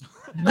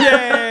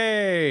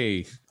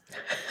 Yay!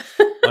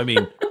 I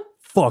mean,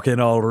 fucking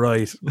all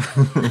right.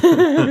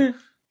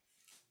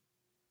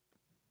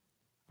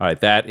 All right,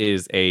 that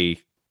is a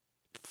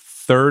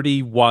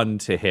 31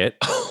 to hit.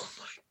 Oh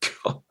my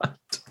god.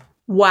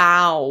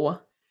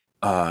 Wow.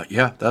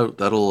 Yeah,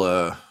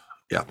 that'll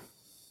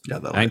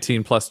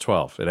 19 plus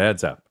 12. It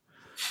adds up.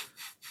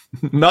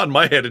 Not in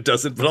my head it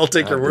doesn't, but I'll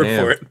take your word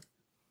for it.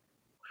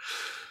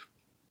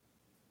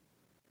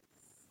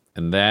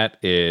 And that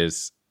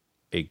is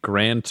a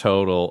grand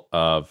total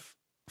of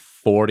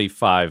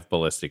 45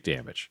 ballistic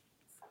damage.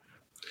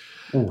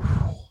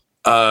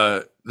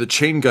 The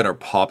chain gunner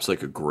pops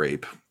like a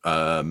grape.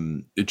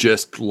 It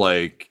just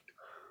like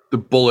the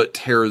bullet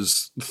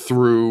tears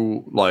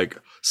through like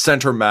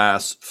center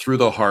mass, through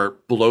the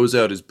heart, blows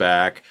out his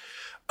back.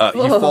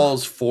 He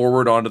falls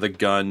forward onto the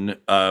gun.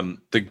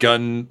 The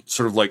gun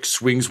sort of like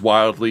swings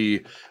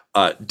wildly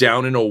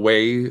down and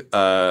away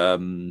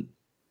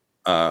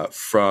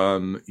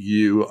from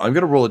you. I'm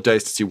going to roll a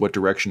dice to see what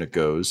direction it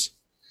goes.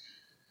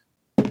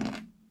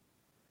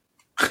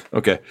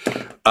 Okay.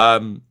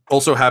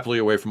 Also happily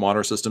away from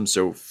honor system,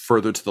 so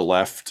further to the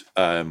left.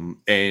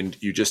 And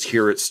you just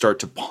hear it start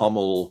to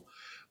pummel.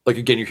 Like,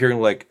 again, you're hearing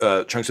like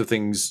chunks of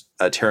things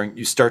tearing.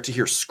 You start to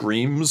hear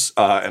screams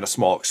and a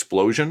small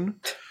explosion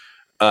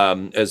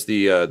as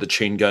the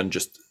chain gun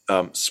just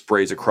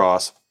sprays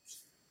across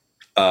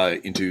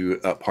into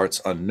parts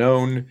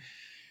unknown.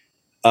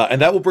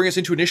 And that will bring us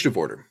into initiative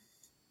order.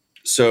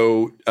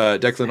 So,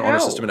 Declan, honor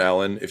system, and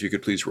Alan, if you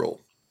could please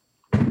roll.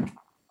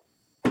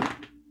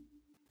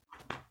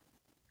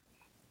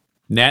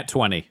 Nat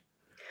 20.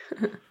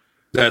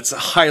 That's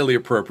highly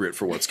appropriate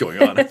for what's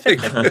going on, I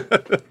think.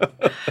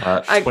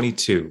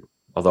 22,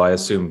 although I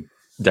assume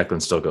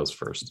Declan still goes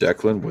first.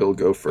 Declan will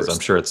go first. I'm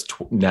sure it's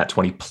nat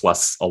 20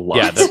 plus a lot.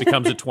 Yeah, that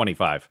becomes a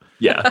 25.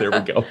 Yeah, there we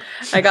go.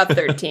 I got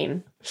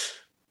 13.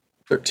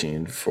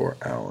 13 for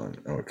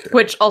Alan. Okay.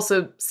 Which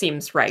also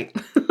seems right.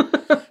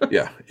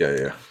 Yeah.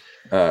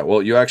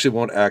 Well, you actually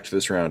won't act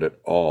this round at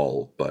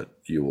all, but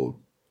you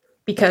will.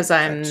 Because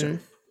I'm in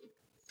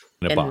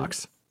a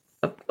box.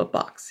 A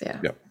box, yeah.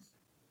 Yep.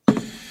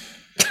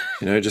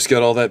 I just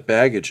got all that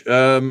baggage.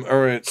 All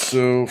right,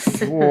 so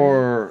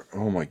for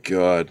oh my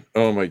god,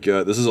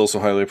 this is also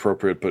highly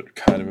appropriate, but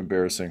kind of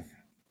embarrassing.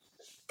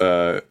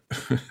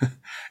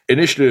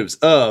 Initiatives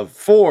of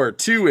 4,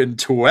 2, and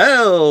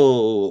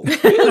 12.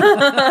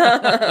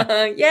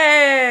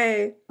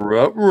 Yay!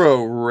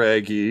 Ruh-roh,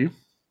 Reggie.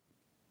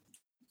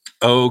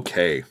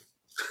 Okay.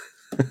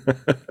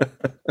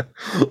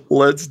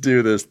 Let's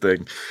do this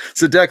thing.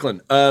 So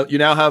Declan, you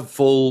now have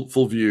full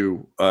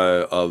view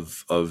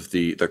of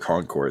the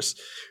concourse.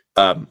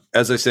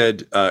 As I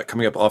said,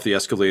 coming up off the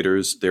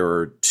escalators, there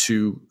are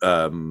 2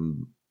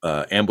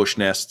 ambush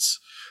nests.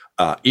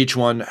 Each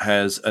one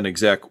has an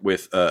exec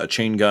with a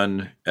chain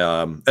gun.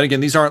 And again,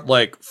 these aren't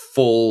like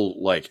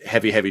full, like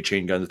heavy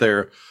chain guns.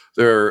 They're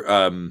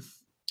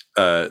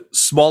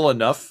small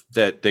enough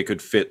that they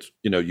could fit,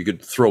 you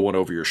could throw one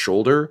over your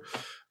shoulder.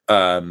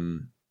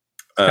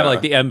 Kind of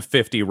like the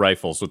M50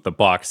 rifles with the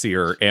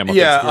boxier ammo.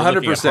 Yeah,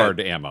 100%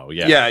 hard ammo.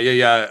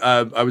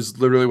 Yeah. I was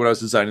literally, when I was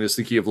designing this,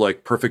 thinking of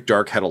like Perfect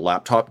Dark had a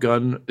laptop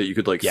gun that you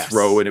could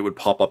throw and it would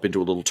pop up into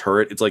a little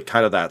turret. It's like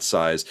kind of that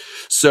size.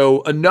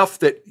 So enough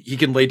that he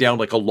can lay down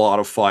like a lot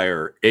of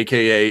fire,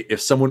 aka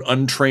if someone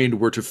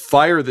untrained were to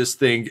fire this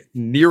thing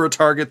near a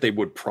target, they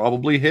would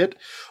probably hit,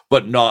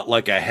 but not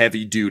like a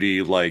heavy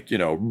duty, like,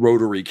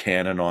 rotary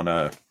cannon on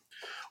a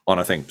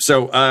thing.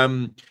 So,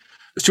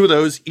 there's 2 of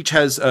those. Each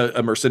has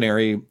a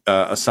mercenary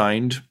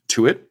assigned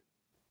to it.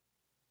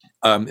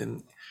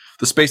 And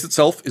the space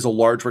itself is a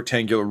large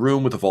rectangular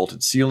room with a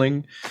vaulted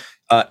ceiling.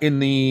 In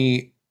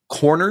the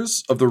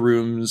corners of the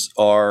rooms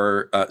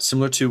are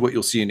similar to what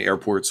you'll see in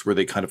airports, where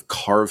they kind of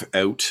carve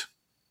out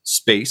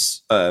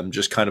space,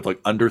 just kind of like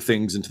under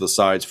things into the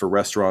sides for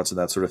restaurants and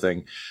that sort of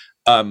thing.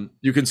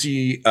 You can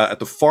see at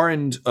the far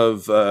end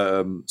of,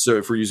 so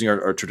if we're using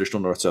our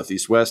traditional north, south,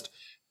 east, west,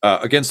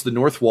 against the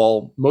north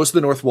wall, most of the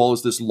north wall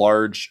is this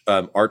large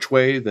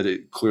archway that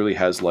it clearly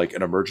has like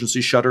an emergency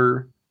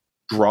shutter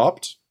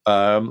dropped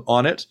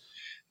on it.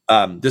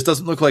 This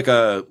doesn't look like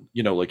a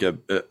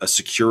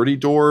security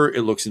door.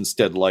 It looks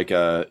instead like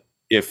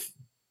if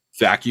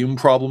vacuum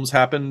problems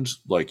happened,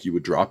 like you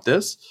would drop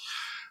this.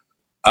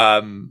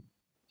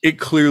 It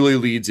clearly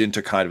leads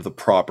into kind of the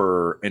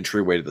proper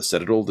entryway to the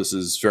Citadel. This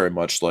is very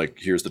much like,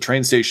 here's the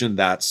train station.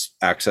 That's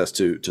access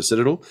to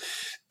Citadel.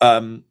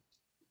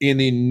 In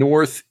the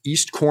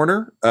northeast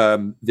corner,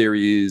 there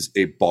is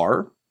a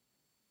bar.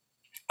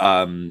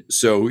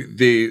 So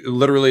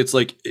it's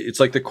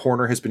like the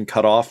corner has been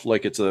cut off,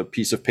 like it's a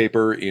piece of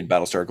paper in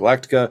Battlestar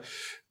Galactica.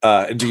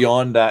 And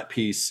beyond that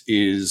piece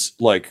is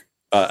like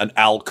an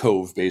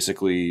alcove,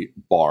 basically,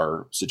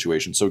 bar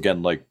situation. So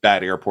again, like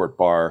bad airport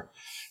bar.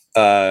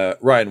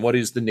 Ryan, what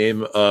is the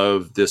name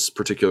of this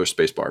particular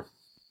space bar?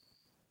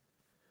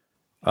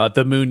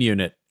 The Moon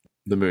Unit.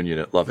 The Moon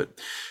Unit, love it.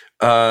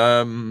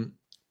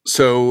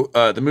 So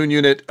the Moon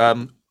Unit,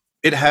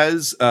 it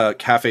has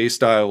cafe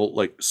style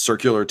like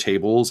circular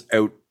tables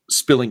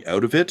spilling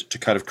out of it to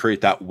kind of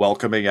create that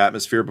welcoming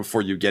atmosphere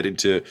before you get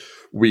into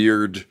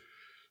weird,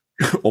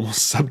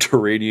 almost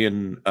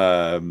subterranean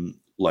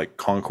like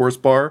concourse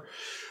bar.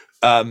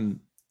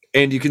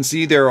 And you can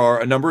see there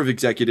are a number of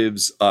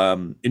executives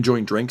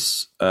enjoying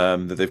drinks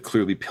that they've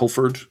clearly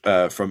pilfered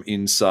from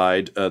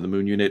inside the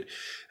Moon Unit.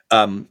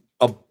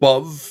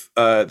 Above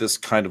this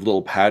kind of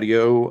little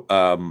patio,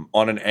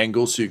 on an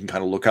angle so you can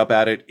kind of look up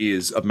at it,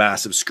 is a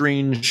massive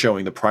screen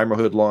showing the Primer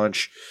Hood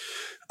launch.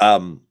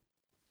 On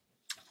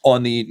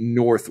the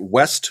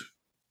northwest,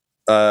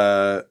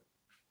 on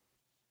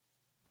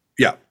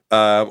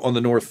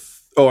the north.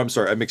 Oh, I'm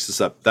sorry, I mixed this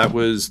up. That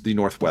was the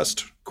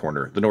northwest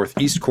corner. The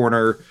northeast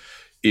corner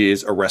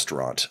is a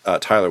restaurant.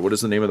 Tyler, what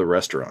is the name of the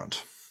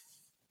restaurant?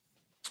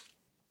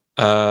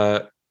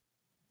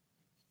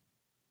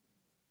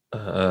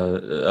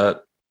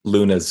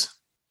 Luna's.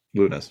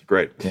 Luna's,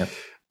 great. Yeah.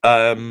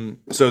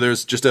 So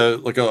there's just a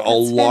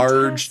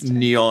large fantastic.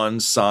 neon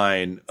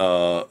sign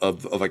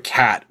of a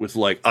cat with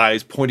like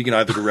eyes pointing in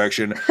either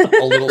direction, a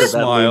little Luna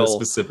smile,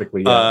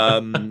 specifically. Yeah.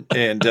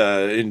 and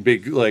in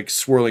big like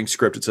swirling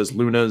script it says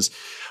Luna's.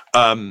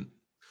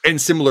 And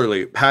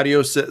similarly,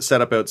 patio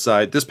set up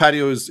outside. This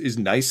patio is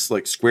nice,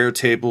 like square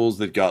tables.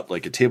 They've got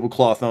like a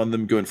tablecloth on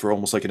them, going for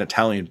almost like an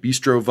Italian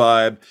bistro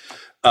vibe.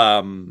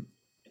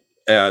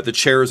 The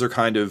chairs are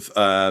kind of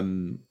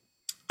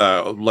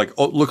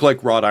look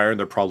like wrought iron.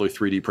 They're probably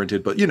 3D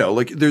printed, but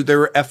like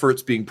there are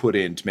efforts being put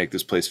in to make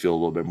this place feel a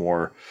little bit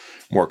more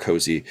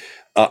cozy.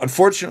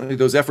 Unfortunately,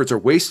 those efforts are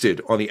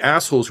wasted on the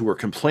assholes who are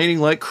complaining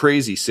like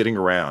crazy sitting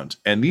around.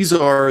 And these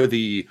are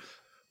the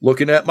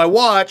looking at my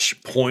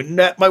watch, pointing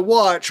at my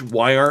watch.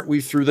 Why aren't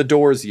we through the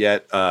doors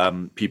yet?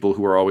 People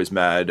who are always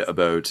mad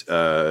about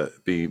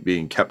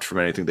being kept from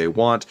anything they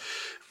want.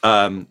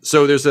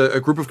 So there's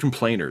a group of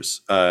complainers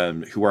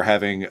who are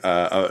having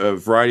a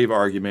variety of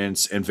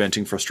arguments and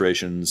venting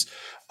frustrations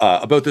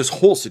about this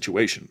whole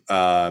situation.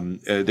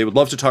 They would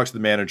love to talk to the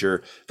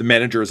manager. The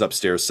manager is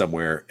upstairs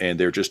somewhere, and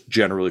they're just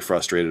generally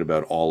frustrated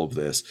about all of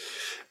this.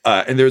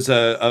 And there's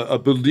a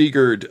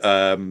beleaguered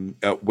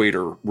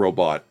waiter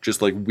robot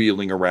just like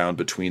wheeling around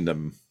between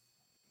them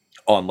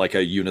on like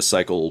a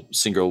single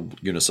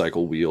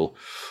unicycle wheel.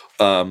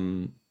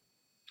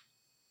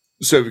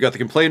 So we've got the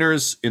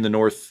complainers in the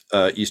north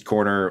east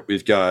corner.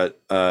 We've got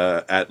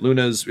at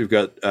Luna's. We've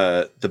got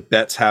the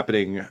bets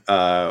happening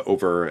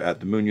over at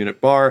the Moon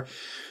Unit Bar.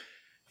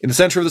 In the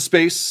center of the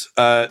space,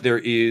 there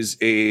is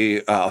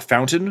a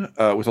fountain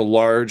with a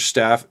large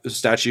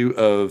statue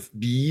of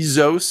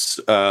Bezos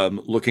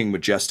looking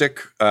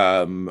majestic,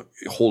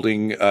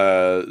 holding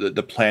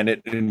the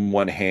planet in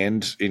one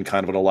hand in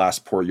kind of an Alas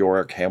Poor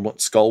Yorick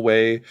Hamlet skull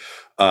way.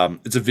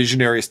 It's a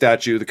visionary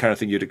statue, the kind of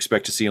thing you'd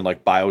expect to see in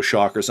like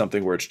BioShock or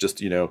something, where it's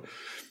just,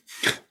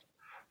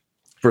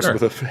 person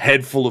with a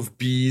head full of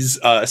bees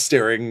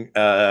staring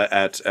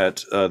at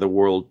the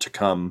world to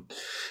come.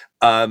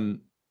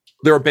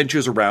 There are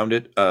benches around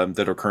it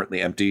that are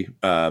currently empty,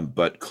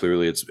 but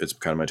clearly it's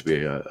kind of meant to be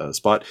a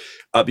spot.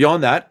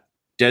 Beyond that,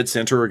 dead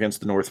center against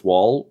the north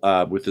wall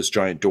with this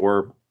giant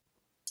door,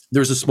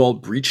 there's a small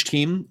breach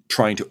team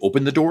trying to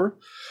open the door.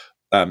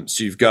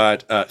 So you've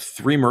got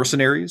 3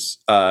 mercenaries,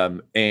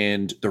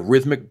 and the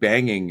rhythmic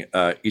banging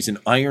is an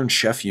Iron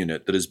Chef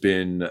unit that has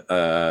been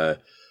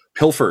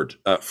pilfered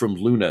from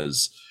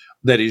Luna's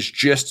that is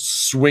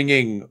just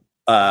swinging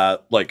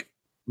like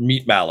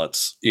meat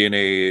mallets in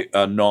a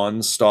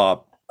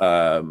non-stop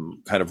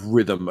kind of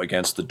rhythm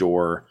against the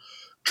door,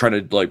 trying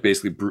to like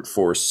basically brute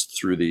force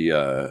through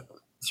the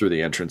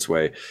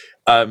entranceway.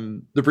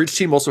 The breach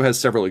team also has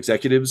several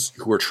executives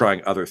who are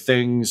trying other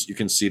things. You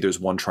can see there's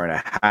one trying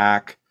to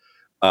hack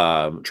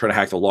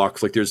the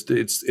lock. Like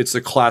it's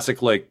a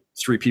classic like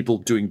 3 people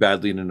doing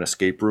badly in an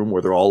escape room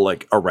where they're all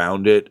like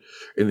around it,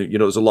 and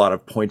there's a lot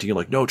of pointing and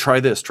like, no, try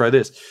this.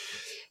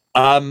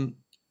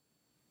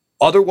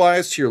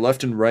 Otherwise, to your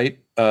left and right,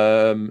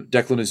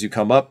 Declan, as you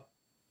come up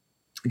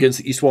against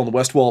the east wall and the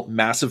west wall,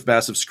 massive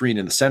screen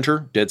in the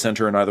center, dead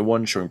center in either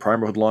one, showing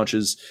Primerhood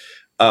launches.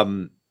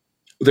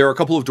 There are a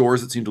couple of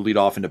doors that seem to lead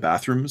off into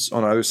bathrooms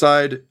on either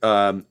side.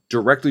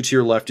 Directly to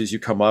your left as you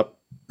come up,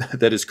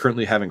 that is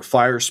currently having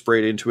fire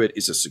sprayed into it,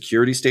 is a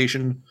security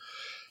station.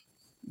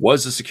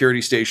 Was a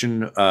security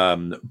station,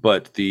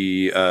 but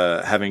the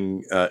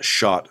having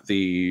shot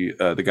the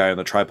guy on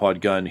the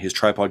tripod gun, his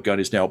tripod gun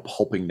is now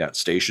pulping that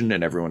station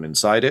and everyone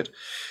inside it.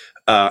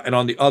 And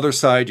on the other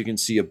side, you can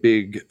see a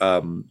big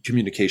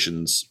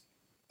communications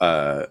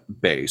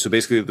bay. So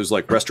basically, there's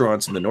like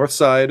restaurants on the north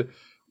side.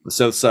 The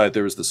south side,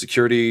 there was the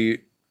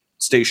security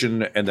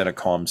station, and then a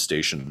comm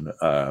station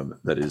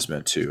that is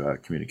meant to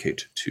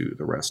communicate to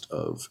the rest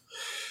of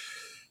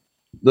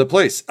the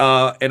place.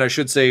 And I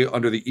should say,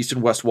 under the east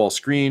and west wall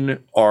screen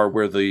are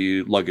where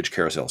the luggage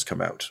carousels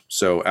come out.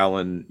 So,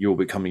 Alan, you will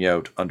be coming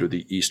out under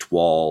the east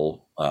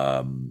wall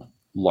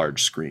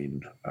large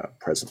screen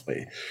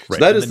presently. Right.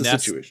 So that And is the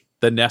situation.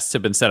 The nests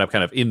have been set up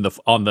kind of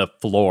on the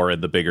floor in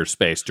the bigger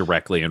space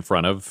directly in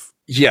front of.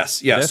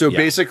 Yes, yeah. this? So Yeah.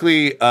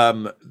 basically,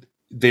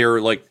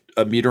 they're like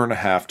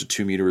 1.5 to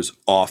 2 meters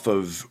off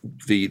of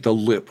the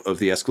lip of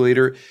the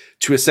escalator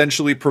to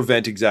essentially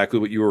prevent exactly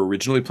what you were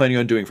originally planning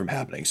on doing from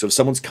happening. So if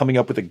someone's coming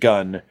up with a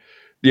gun,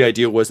 the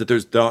idea was that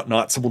there's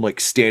not someone like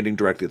standing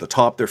directly at the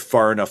top. They're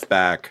far enough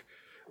back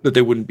that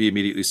they wouldn't be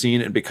immediately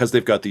seen. And because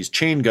they've got these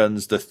chain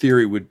guns, the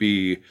theory would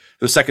be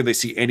the second they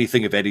see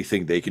anything of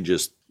anything, they can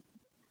just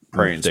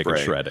pray and they can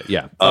spray. shred it.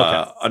 Yeah.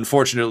 Okay.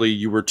 Unfortunately,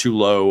 you were too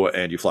low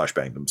and you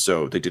flashbanged them,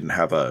 so they didn't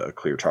have a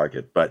clear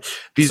target. But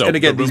these, So and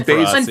again, the these room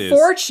for bays. us is-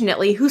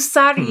 Unfortunately, whose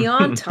side are you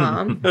on,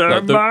 Tom?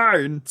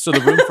 Mine. So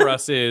the room for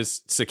us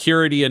is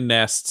security and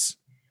nests.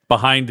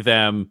 Behind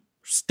them,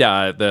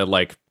 the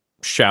like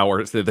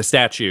showers, the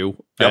statue,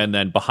 Yep. and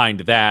then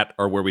behind that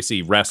are where we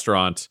see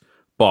restaurant,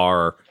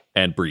 bar,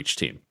 and breach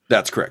team.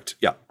 That's correct.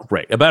 Yeah.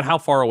 Great. About how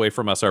far away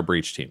from us are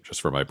breach team?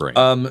 Just for my brain.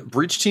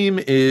 Breach team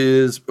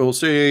is, we'll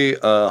say,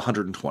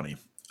 120.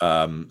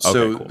 So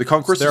cool. the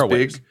concourse So is they're a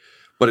big, ways.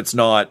 but it's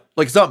not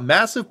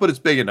massive, but it's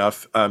big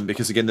enough.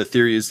 Because again, the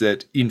theory is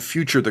that in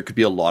future there could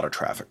be a lot of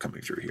traffic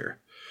coming through here.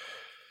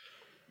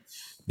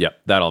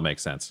 Yep, that all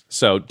makes sense.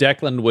 So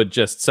Declan would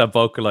just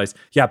sub-vocalize,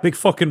 yeah, big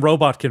fucking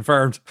robot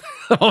confirmed.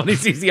 Only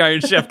sees the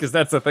Iron Chef because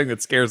that's the thing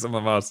that scares him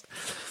the most.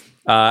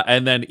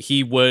 And then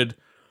he would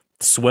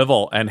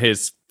swivel, and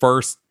his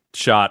first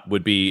shot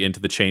would be into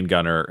the chain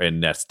gunner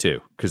in Nest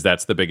 2, because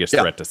that's the biggest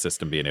threat to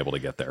system being able to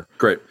get there.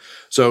 Great.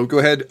 So go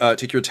ahead,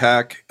 take your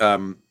attack.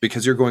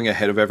 Because you're going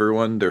ahead of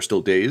everyone, they're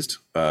still dazed.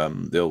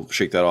 They'll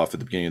shake that off at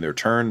the beginning of their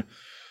turn.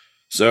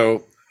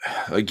 So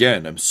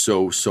again, I'm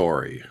so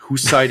sorry.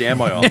 Whose side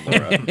am I on,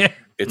 Laura?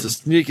 It's a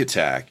sneak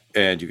attack,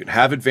 and you can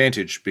have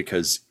advantage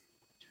because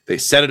they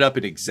set it up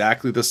in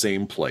exactly the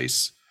same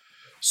place.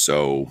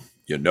 So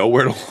you know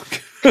where to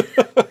look.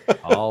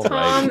 All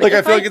right. Like,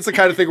 I feel like it's the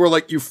kind of thing where,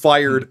 like, you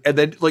fired and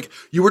then, like,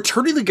 you were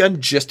turning the gun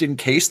just in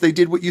case they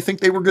did what you think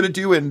they were going to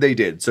do, and they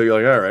did. So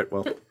you're like, all right,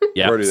 well,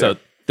 Yeah, already so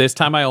there. this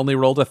time I only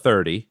rolled a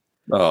 30.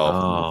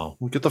 Oh,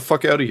 get the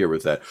fuck out of here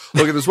with that.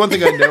 Look, there's one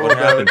thing I know What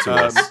happened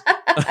about to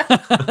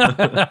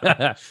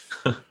us?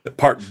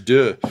 part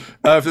deux.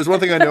 If there's one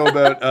thing I know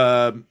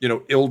about,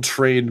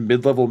 ill-trained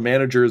mid-level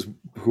managers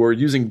who are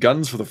using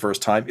guns for the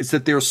first time, it's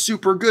that they're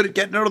super good at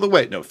getting out of the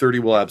way. No, 30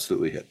 will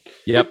absolutely hit.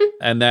 Yep,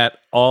 and that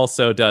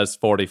also does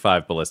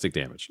 45 ballistic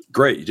damage.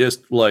 Great. You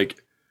just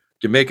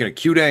you're making a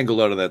cute angle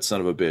out of that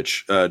son of a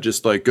bitch.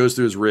 Just like goes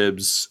through his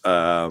ribs,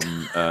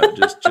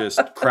 just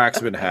cracks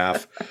him in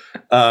half.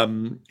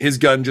 His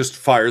gun just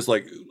fires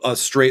like a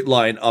straight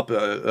line up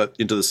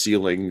into the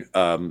ceiling,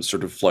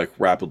 sort of like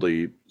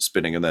rapidly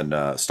spinning, and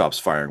then stops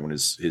firing when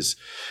his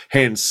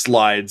hand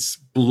slides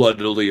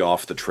bloodily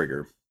off the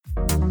trigger.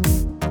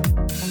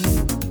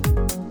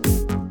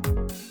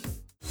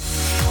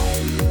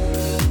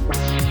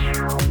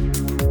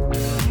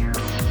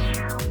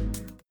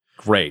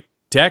 Great.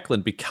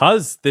 Declan,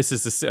 because this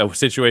is a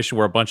situation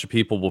where a bunch of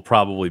people will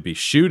probably be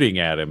shooting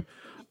at him,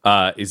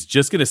 is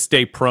just going to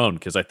stay prone,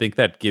 because I think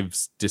that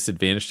gives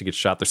disadvantage to get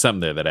shot. There's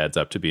something there that adds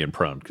up to being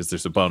prone, because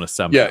there's a bonus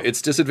somehow. Yeah,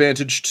 it's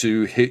disadvantage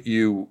to hit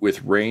you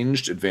with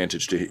ranged,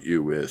 advantage to hit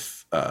you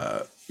with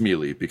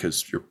melee,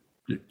 because you're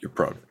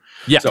prone.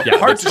 Yeah, So yeah,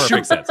 hard makes to perfect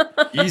shoot. sense.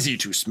 Easy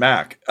to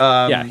smack.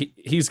 Yeah,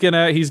 he's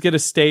gonna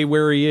stay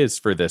where he is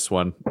for this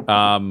one.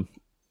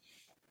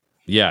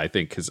 Yeah, I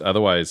think, because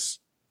otherwise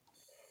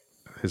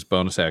his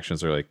bonus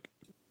actions are like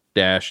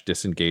dash,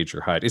 disengage,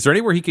 or hide. Is there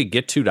anywhere he could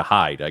get to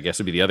hide? I guess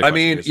would be the other question.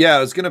 I mean, yeah, I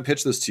was going to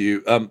pitch this to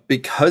you.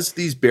 Because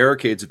these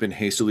barricades have been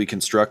hastily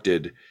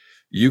constructed,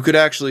 you could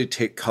actually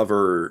take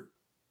cover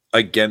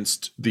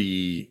against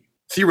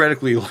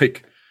theoretically,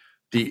 like,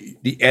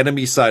 the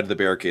enemy side of the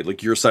barricade,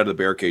 like your side of the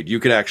barricade. You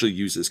could actually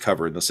use as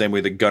cover in the same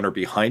way the gunner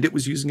behind it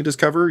was using it as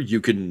cover.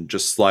 You can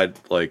just slide,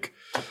 like,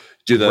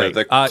 do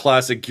the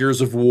classic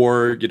Gears of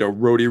War,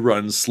 roadie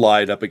run,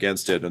 slide up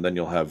against it, and then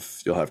you'll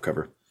have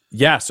cover.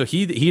 Yeah, so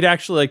he'd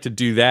actually like to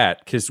do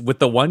that, because with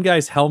the one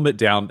guy's helmet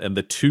down and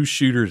the two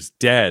shooters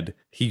dead,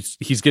 he's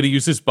going to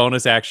use his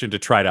bonus action to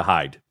try to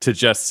hide, to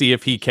just see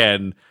if he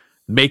can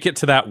make it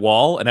to that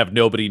wall and have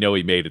nobody know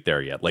he made it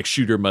there yet. Like,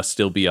 shooter must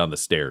still be on the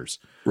stairs.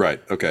 Right.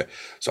 Okay.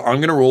 So I'm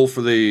going to roll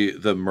for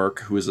the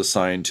merc who is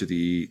assigned to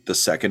the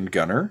second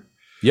gunner.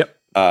 Yep.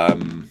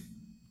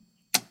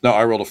 No,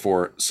 I rolled a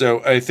 4.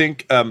 So I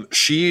think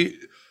she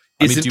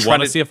I isn't mean, do you trying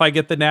want to see if I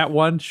get the nat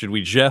 1? Should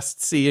we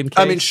just see in case?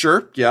 I mean,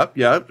 sure. Yeah.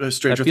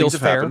 Stranger That feels things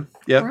have fair. happened.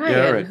 Yeah. Ryan,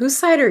 Yeah. Right. whose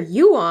side are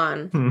you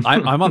on?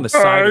 I'm on the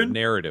side of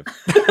narrative.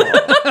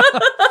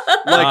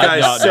 Like I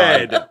no,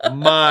 said,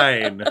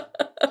 mine.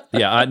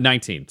 Yeah,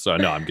 19. So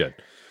no, I'm good.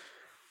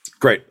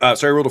 Great.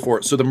 So I rolled a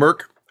 4. So the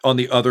merc on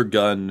the other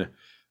gun,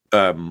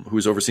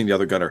 who's overseeing the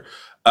other gunner,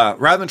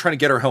 rather than trying to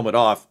get her helmet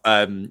off,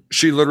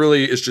 she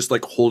literally is just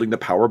like holding the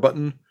power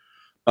button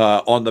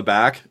on the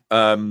back,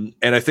 and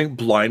I think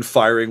blind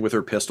firing with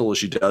her pistol as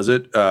she does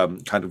it,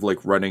 kind of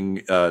like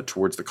running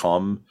towards the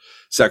comm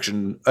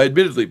section,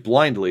 admittedly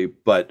blindly,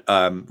 but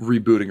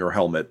rebooting her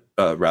helmet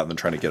rather than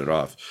trying to get it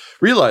off,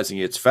 realizing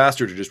it's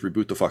faster to just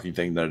reboot the fucking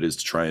thing than it is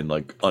to try and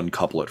like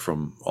uncouple it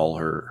from all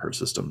her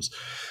systems.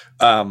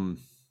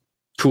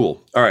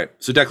 Cool. All right.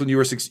 So Declan,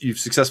 you've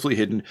successfully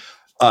hidden.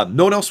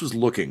 No one else was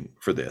looking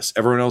for this.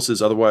 Everyone else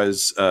is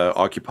otherwise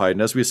occupied.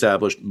 And as we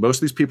established, most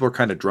of these people are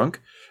kind of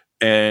drunk,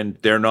 and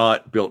they're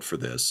not built for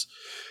this.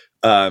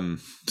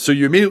 So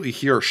you immediately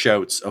hear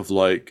shouts of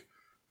like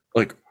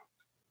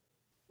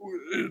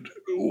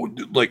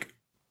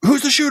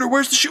who's the shooter?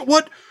 Where's the shooter?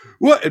 What?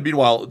 And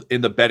meanwhile,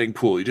 in the betting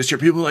pool, you just hear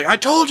people like, I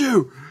told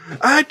you,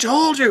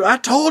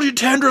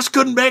 Tendrils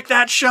couldn't make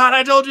that shot.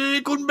 I told you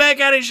he couldn't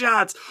make any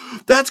shots.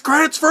 That's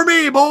credits for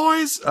me,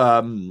 boys.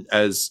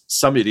 As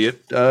some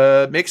idiot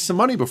makes some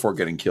money before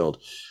getting killed.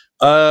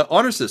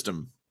 Honor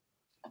system.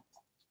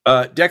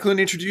 Declan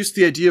introduced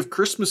the idea of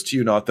Christmas to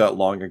you not that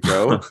long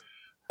ago.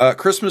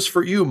 Christmas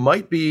for you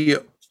might be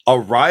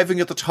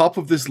arriving at the top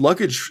of this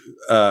luggage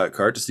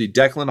cart to see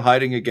Declan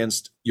hiding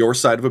against your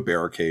side of a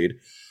barricade,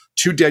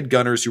 2 dead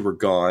gunners who were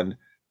gone,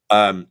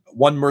 1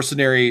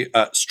 mercenary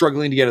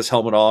struggling to get his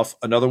helmet off,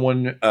 another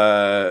one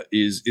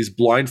is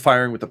blind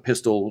firing with a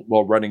pistol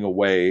while running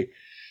away,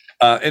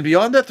 and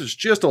beyond that, there's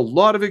just a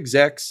lot of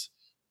execs,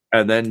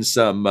 and then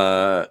some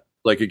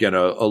like again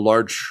a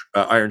large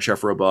Iron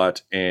Chef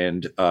robot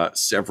and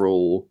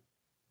several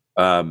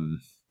 3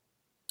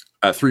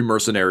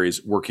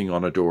 mercenaries working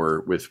on a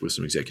door with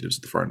some executives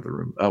at the front of the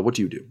room. What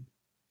do you do?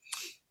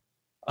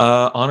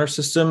 Honor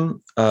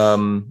system,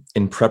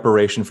 in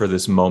preparation for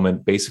this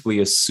moment, basically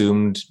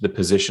assumed the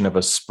position of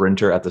a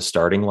sprinter at the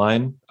starting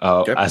line,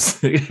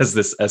 as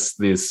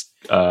this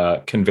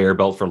conveyor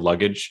belt for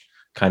luggage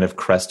kind of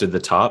crested the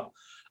top,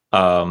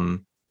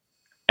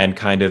 and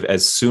kind of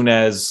as soon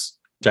as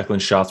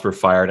Declan's shots were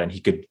fired and he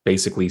could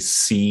basically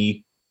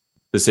see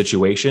the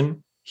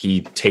situation,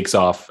 he takes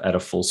off at a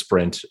full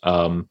sprint.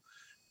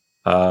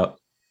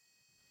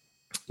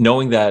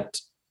 Knowing that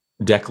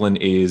Declan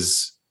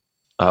is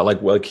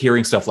like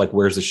hearing stuff like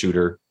where's the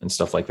shooter and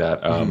stuff like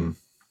that.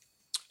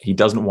 He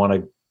doesn't want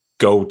to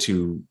go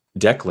to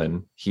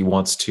Declan. He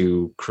wants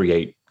to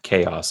create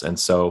chaos. And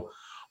so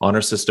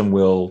Honor System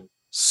will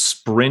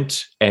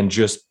sprint and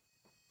just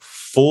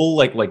full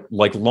like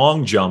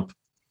long jump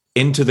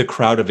into the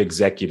crowd of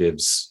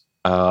executives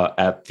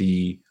at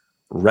the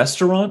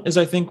restaurant, is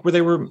I think where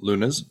they were.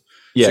 Luna's.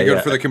 Yeah, so you're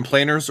going for the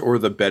complainers or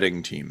the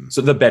betting team?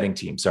 So the betting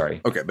team, sorry.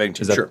 Okay, betting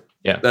team, that, sure.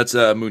 Yeah. That's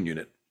a Moon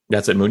Unit.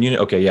 That's at Moon Unit?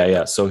 Okay,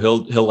 yeah. So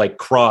he'll like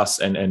cross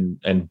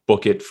and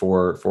book it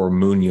for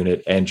Moon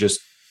Unit and just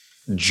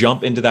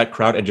jump into that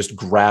crowd and just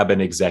grab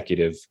an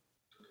executive.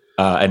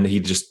 And he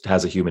just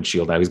has a human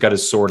shield now. He's got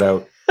his sword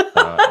out.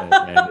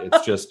 And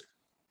it's just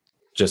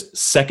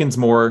seconds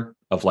more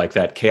of like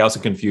that chaos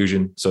and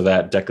confusion so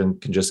that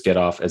Declan can just get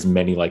off as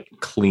many like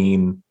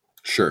clean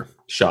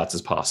shots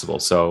as possible.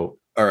 So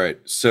all right,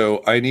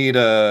 so I need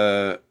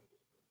a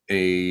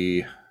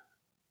let's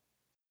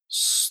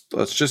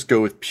just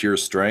go with pure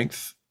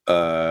strength.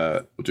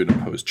 We'll do an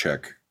opposed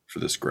check for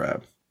this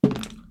grab.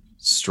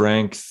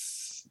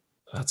 Strength,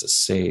 that's a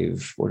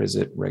save. What is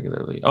it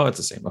regularly? Oh, it's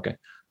the same. Okay.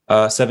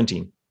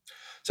 17.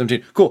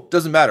 17. Cool.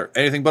 Doesn't matter.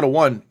 Anything but a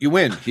 1, you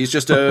win. He's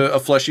just a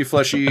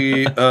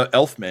fleshy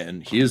elf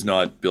man. He is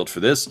not built for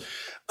this.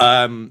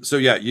 So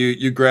yeah,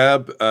 you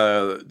grab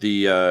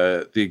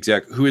the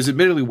exec, who is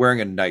admittedly wearing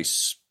a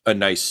nice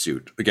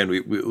suit. Again,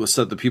 we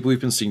said the people we've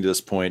been seeing to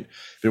this point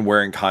have been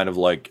wearing kind of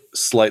like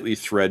slightly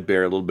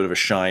threadbare, a little bit of a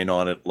shine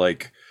on it,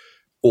 like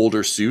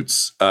older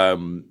suits.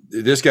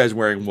 This guy's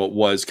wearing what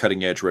was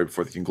cutting edge right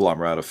before the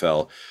Conglomerata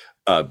fell.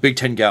 Big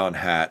 10-gallon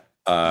hat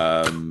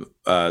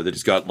that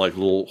he's got like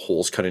little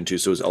holes cut into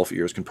so his elf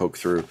ears can poke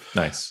through.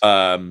 Nice.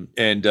 And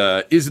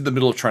is in the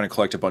middle of trying to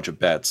collect a bunch of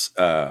bets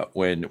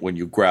when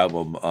you grab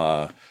him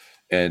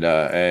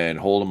and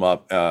hold him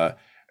up.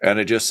 And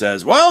it just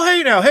says, well,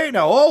 hey now.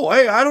 Oh,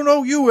 hey, I don't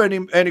owe you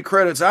any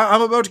credits.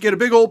 I'm about to get a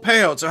big old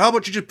payout. So how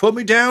about you just put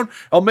me down?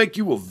 I'll make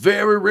you a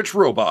very rich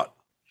robot.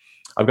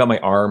 I've got my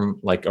arm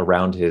like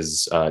around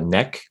his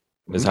neck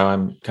is how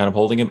I'm kind of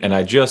holding him. And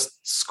I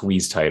just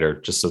squeeze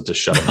tighter just so to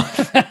shut him off.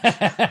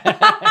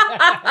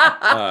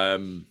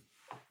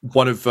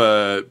 One of,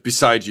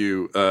 beside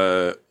you,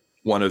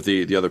 one of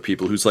the other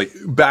people who's like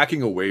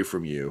backing away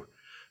from you,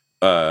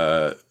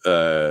 they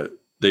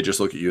just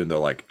look at you and they're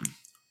like,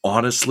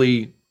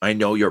 honestly, I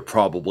know you're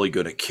probably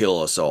going to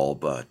kill us all,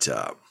 but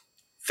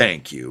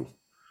thank you.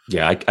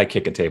 Yeah, I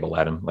kick a table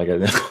at him. Like I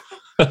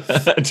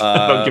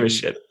don't give a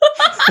shit.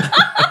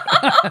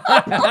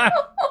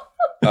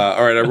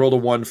 All right, I rolled a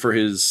 1 for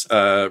his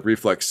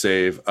reflex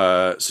save.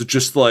 So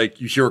just like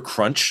you hear a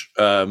crunch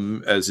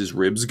as his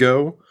ribs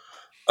go,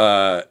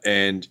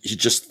 and he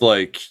just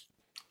like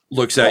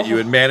looks at you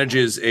and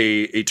manages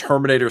a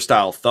Terminator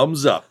style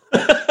thumbs up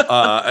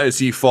as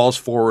he falls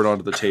forward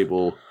onto the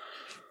table.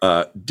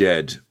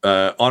 Dead.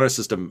 Honor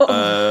system.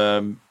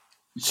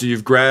 So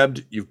you've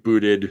grabbed, you've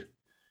booted.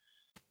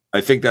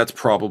 I think that's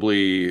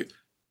probably,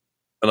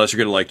 unless you're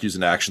gonna like use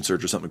an action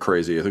surge or something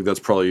crazy. I think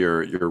that's probably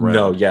your round.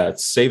 No, yeah,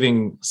 it's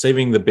saving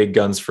the big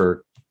guns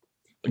for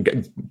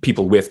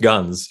people with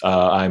guns.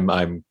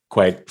 I'm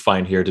quite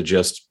fine here to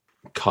just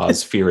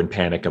cause fear and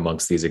panic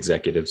amongst these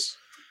executives.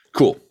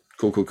 Cool.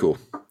 All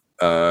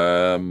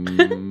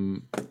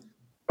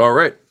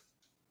right.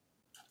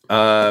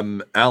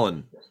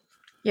 Alan.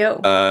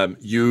 Yo.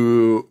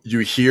 You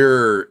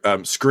hear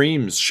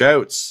screams,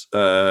 shouts,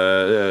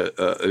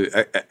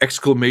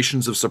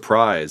 exclamations of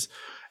surprise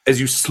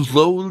as you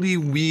slowly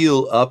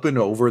wheel up and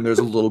over, and there's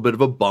a little bit of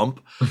a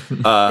bump,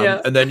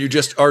 and then you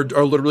just are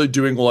literally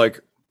doing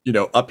like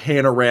a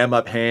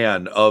panorama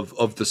pan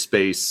of the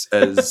space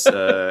as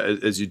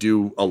as you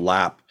do a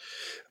lap.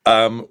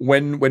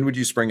 When would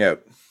you spring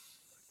out?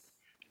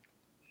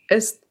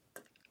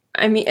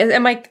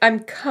 I'm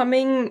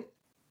coming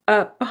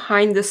up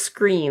behind the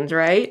screens,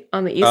 right?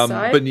 On the east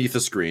side? Beneath the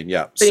screen,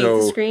 yeah. Beneath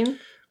the screen?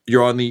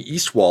 You're on the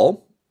east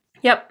wall.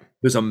 Yep.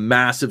 There's a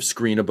massive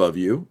screen above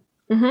you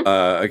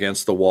Mm-hmm.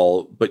 Against the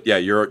wall. But yeah,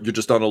 you're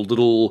just on a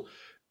little,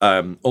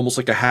 almost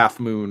like a half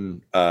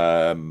moon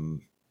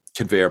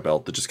conveyor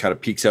belt that just kind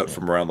of peeks out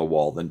from around the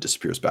wall, then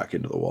disappears back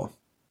into the wall.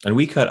 And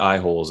we cut eye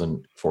holes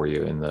for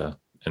you in the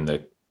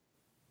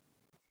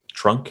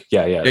trunk.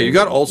 Yeah. Yeah, you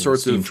got all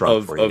sorts of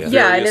various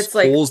and it's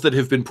like holes that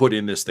have been put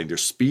in this thing.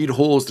 There's speed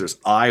holes, there's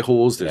eye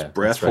holes, there's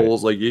breath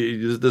holes. Like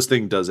this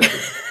thing does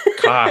everything.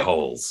 Eye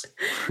holes.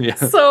 Yeah.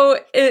 So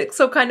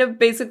kind of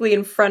basically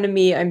in front of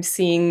me, I'm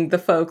seeing the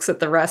folks at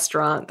the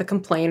restaurant, the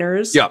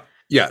complainers. Yeah.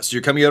 Yeah. So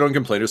you're coming out on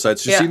complainer side.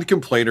 So you're seeing the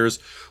complainers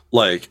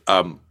like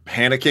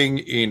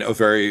panicking in a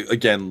very,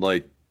 again,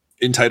 like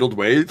entitled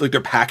way. Like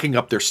they're packing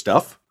up their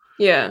stuff.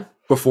 Yeah.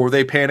 Before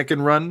they panic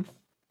and run.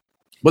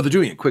 But they're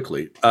doing it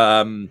quickly.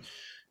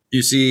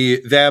 You see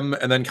them,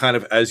 and then kind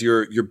of as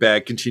your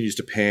bag continues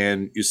to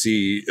pan, you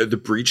see the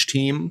breach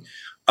team,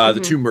 the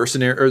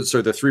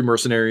the 3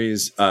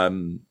 mercenaries.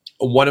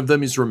 One of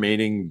them is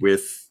remaining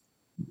with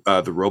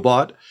the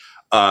robot,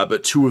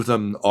 but 2 of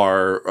them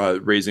are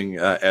raising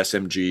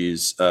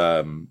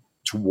SMGs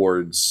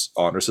towards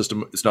Honor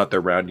System. It's not their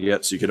round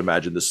yet, so you can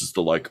imagine this is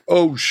the like,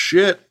 oh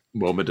shit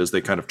moment as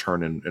they kind of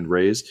turn and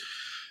raise.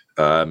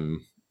 And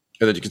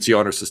then you can see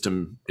Honor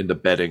System in the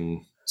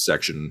bedding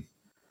section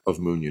of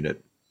Moon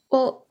Unit.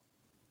 Well,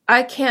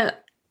 I can't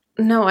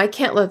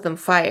let them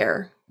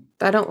fire.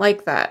 I don't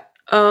like that.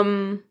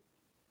 And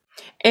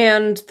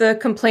the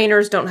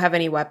complainers don't have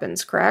any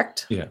weapons,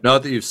 correct? Yeah.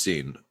 Not that you've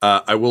seen.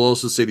 I will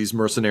also say these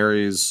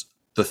mercenaries,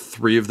 the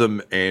 3 of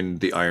them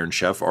and the Iron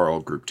Chef are all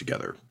grouped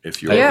together.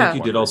 If you, I think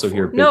you did also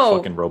hear big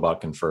fucking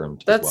robot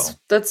confirmed. That's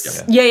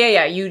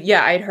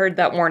I'd heard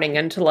that warning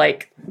and to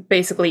like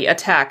basically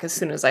attack as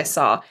soon as I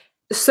saw.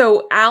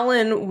 So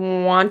Alan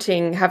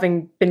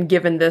having been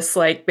given this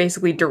like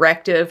basically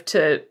directive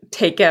to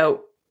take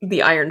out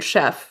the Iron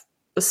Chef,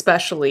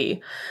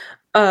 especially,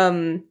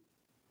 as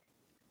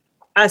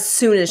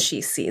soon as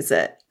she sees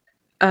it,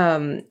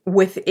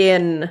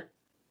 within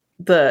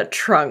the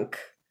trunk,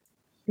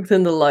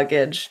 within the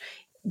luggage,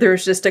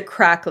 there's just a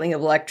crackling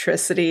of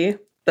electricity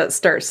that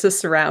starts to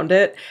surround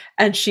it.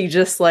 And she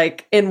just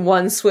like in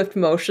one swift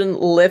motion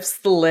lifts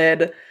the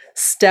lid,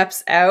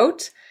 steps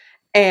out,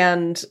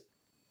 and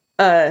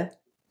a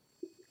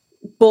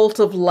bolt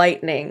of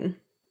lightning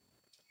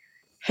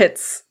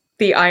hits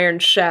the Iron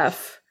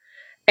Chef,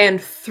 and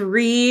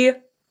 3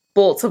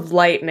 bolts of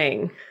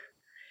lightning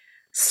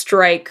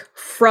strike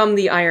from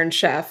the Iron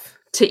Chef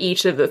to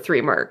each of the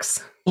 3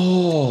 mercs.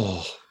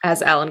 Oh.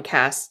 As Alan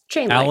casts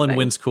chain Alan lightning.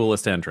 wins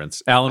coolest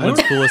entrance. Alan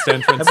wins coolest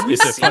entrance.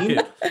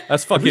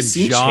 That's fucking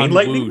John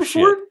Woo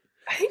shit.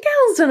 I think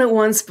Alan's done it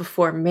once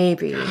before,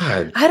 maybe.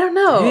 God, I don't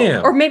know.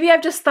 damn. Or maybe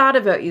I've just thought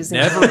about using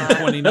it. Never in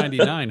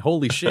 2099.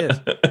 Holy shit.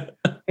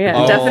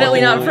 Yeah,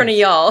 definitely not in front of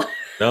y'all.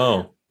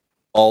 No.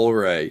 all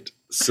right.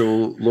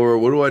 So, Laura,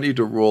 what do I need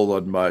to roll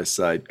on my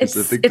side? Because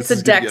I think this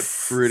is going to get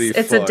pretty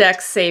It's a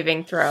dex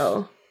saving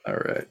throw. All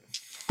right.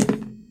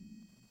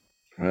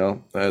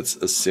 Well, that's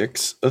a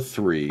 6, a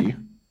 3,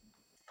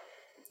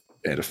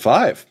 and a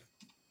 5.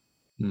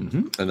 Mm-hmm.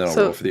 And then I'll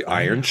roll for the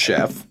Iron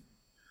Chef,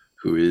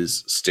 who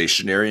is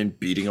stationary and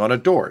beating on a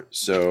door.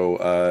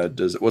 So,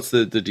 what's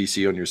the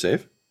DC on your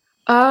save?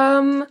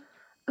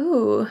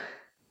 Ooh,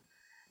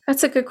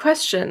 that's a good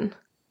question.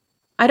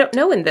 I don't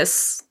know in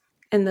this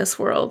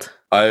world.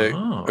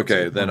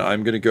 Okay, then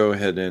I'm going to go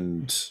ahead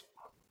and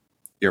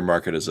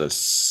earmark it as a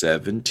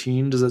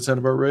 17. Does that sound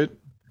about right?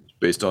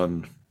 Based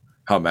on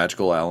how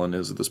magical Alan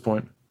is at this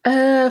point?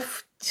 I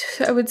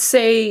would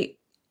say...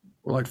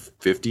 Or like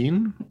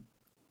 15?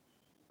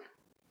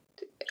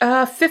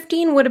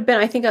 15 would have been,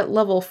 I think, at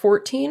level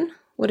 14.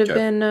 Would have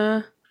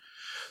been...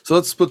 So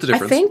let's split the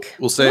difference. I think.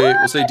 We'll say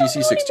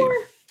DC 16.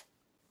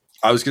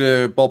 I was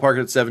going to ballpark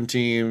it at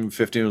 17,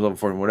 15 was level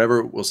 14,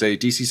 whatever. We'll say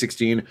DC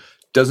 16.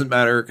 Doesn't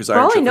matter because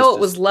I know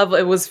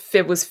it was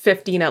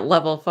 15 at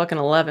level fucking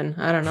 11.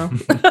 I don't know.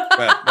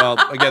 Right.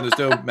 Well, again, there's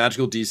no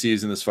magical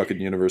DCs in this fucking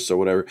universe, so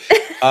whatever.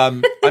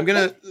 I'm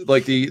gonna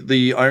like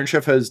the Iron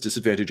Chef has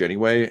disadvantage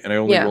anyway, and I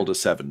only rolled a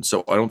 7,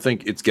 so I don't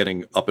think it's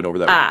getting up and over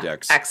that with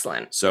Dex.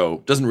 Excellent.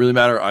 So doesn't really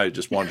matter. I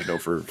just wanted to know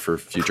for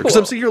future because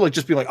I'm sitting here like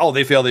just being like, oh,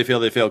 they fail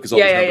because all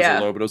these numbers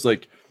are low. But I was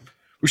like,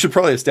 we should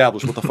probably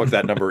establish what the fuck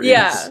that number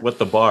is. What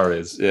the bar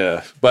is.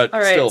 Yeah, but all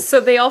right. Still. So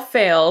they all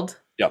failed.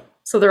 Yep.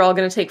 So they're all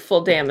going to take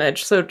full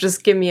damage. So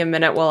just give me a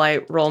minute while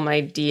I roll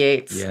my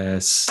d8s.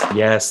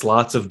 Yes,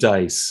 lots of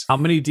dice. How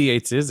many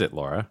d8s is it,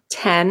 Laura?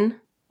 10.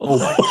 Oh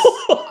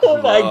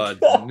my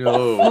God,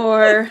 no.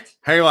 4.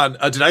 Hang on.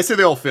 Did I say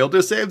they all failed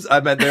their saves? I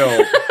meant they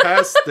all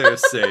passed their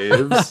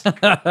saves.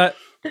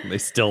 They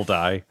still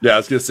die. Yeah, I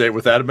was going to say,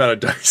 with that amount of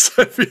dice,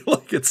 I feel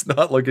like it's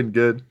not looking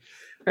good.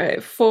 All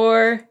right.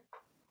 4,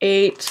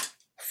 8,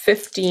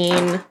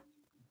 15,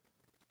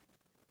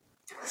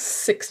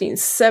 16,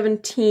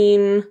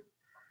 17,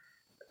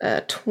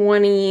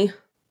 20,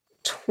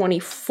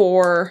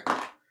 24,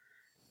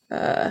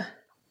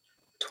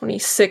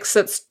 26.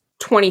 That's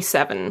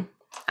 27.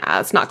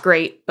 It's not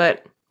great,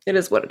 but it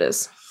is what it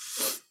is.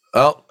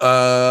 Well,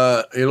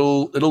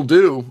 it'll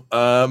do.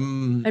 I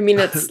mean,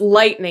 it's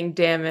lightning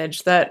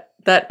damage. That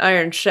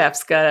Iron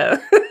Chef's gotta.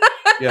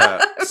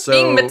 Yeah, so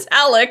being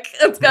metallic,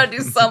 it's gotta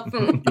do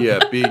something. Yeah,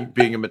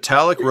 being a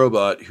metallic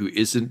robot who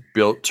isn't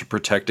built to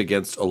protect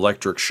against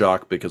electric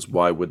shock, because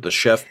why would the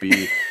chef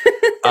be?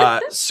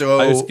 So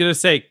I was gonna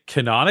say,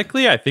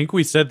 canonically, I think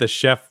we said the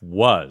chef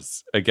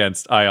was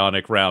against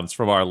ionic rounds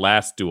from our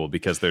last duel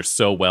because they're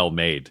so well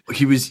made.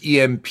 he was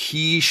EMP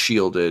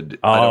shielded.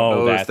 I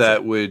don't know if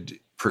that would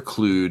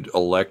preclude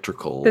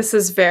electrical. This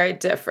is very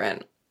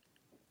different.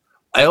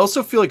 I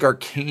also feel like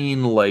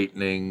arcane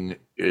lightning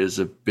is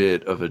a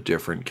bit of a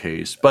different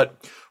case,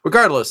 but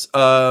regardless,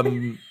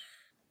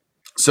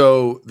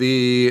 so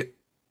the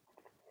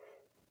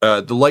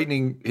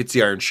lightning hits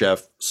the Iron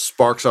Chef,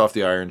 sparks off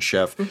the Iron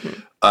Chef.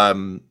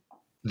 Mm-hmm.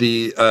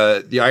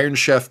 The Iron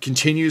Chef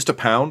continues to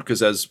pound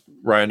because, as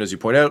Ryan, as you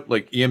point out,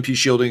 like EMP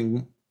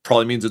shielding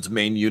probably means its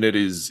main unit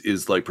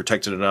is like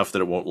protected enough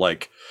that it won't,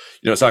 like,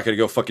 it's not going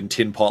to go fucking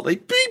tin pot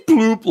like beep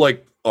bloop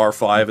like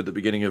R5 at the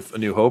beginning of A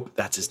New Hope.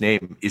 That's his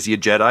name. Is he a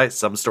Jedi?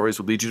 Some stories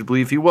would lead you to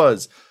believe he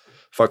was.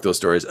 Fuck those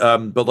stories.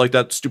 But like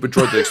that stupid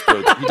droid that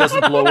explodes, he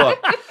doesn't blow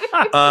up.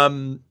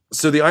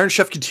 So the Iron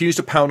Chef continues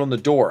to pound on the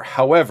door.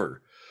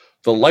 However,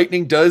 the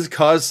lightning does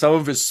cause some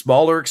of his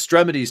smaller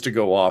extremities to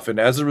go off, and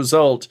as a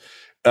result,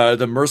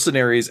 the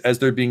mercenaries, as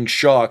they're being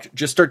shocked,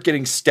 just start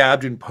getting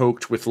stabbed and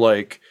poked with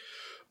like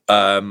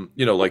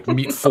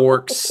meat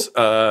forks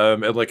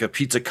and like a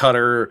pizza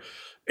cutter.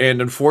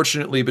 And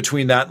unfortunately,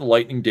 between that and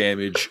lightning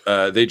damage,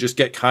 they just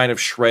get kind of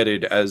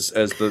shredded as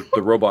the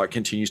robot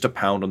continues to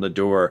pound on the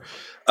door.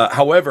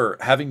 However,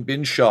 having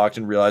been shocked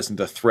and realizing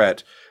the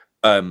threat,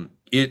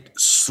 it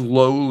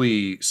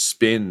slowly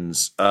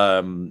spins.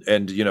 And,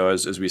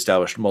 as we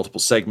established,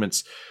 multiple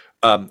segments,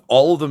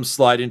 all of them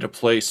slide into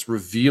place,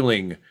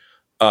 revealing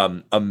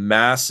a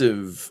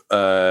massive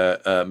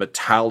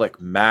metallic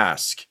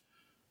mask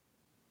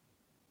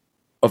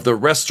of the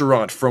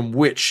restaurant from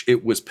which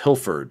it was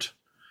pilfered.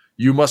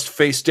 You must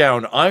face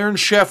down Iron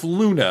Chef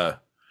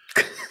Luna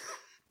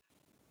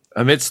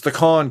amidst the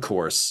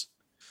concourse.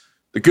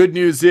 The good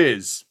news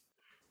is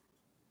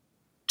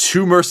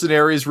 2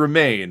 mercenaries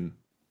remain.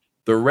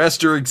 The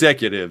rest are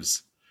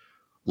executives.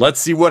 Let's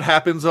see what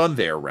happens on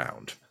their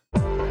round.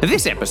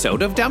 This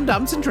episode of Dum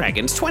Dums and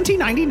Dragons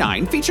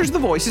 2099 features the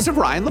voices of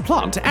Ryan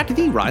LaPlante at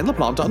the Ryan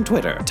LaPlante on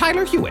Twitter,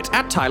 Tyler Hewitt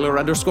at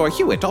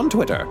Tyler_Hewitt on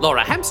Twitter,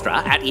 Laura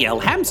Hamstra at EL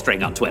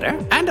Hamstring on Twitter,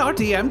 and our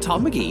DM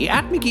Tom McGee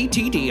at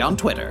McGeeTD on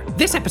Twitter.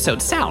 This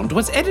episode's sound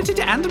was edited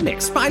and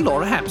mixed by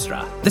Laura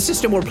Hamstra. The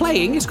system we're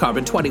playing is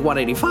Carbon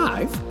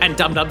 2185, and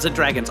Dum Dums and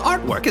Dragons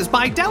artwork is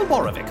by Del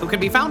Borovic, who can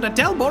be found at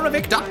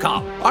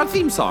delborovic.com. Our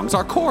theme songs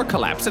are Core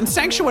Collapse and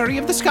Sanctuary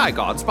of the Sky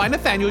Gods by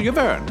Nathaniel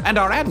Yaverne, and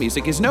our ad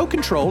music is No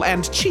Control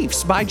and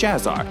Chiefs by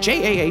Jazzar,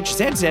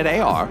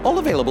 JAHZZAR, all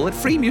available at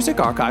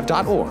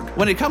freemusicarchive.org.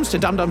 When it comes to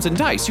Dum Dums and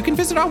Dice, you can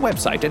visit our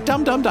website at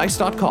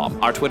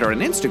dumdumdice.com. Our Twitter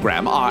and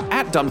Instagram are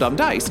at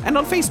dumdumdice, and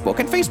on Facebook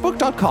at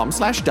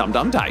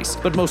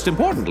facebook.com/dumdumdice. But most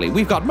importantly,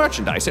 we've got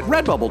merchandise at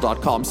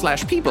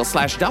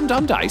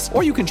redbubble.com/people/dumdumdice,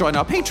 or you can join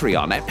our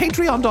Patreon at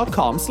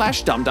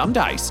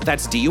patreon.com/dumdumdice.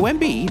 That's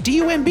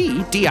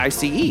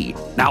DUMBDICE.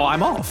 Now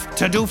I'm off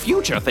to do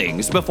future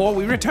things before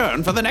we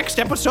return for the next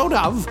episode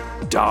of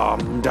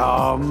Dum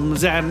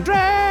Dums and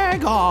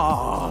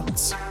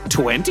Dragons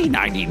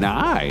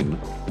 2099.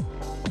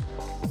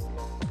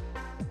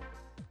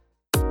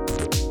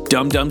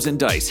 Dum Dums and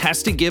Dice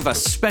has to give a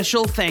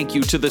special thank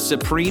you to the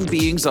supreme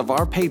beings of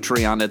our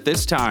Patreon at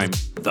this time.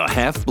 The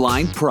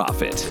Half-Blind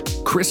Prophet,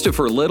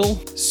 Christopher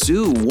Little,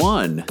 Sue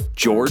One,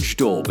 George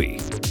Dolby,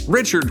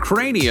 Richard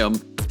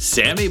Cranium,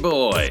 Sammy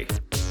Boy,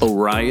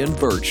 Orion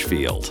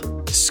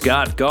Birchfield,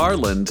 Scott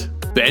Garland,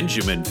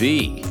 Benjamin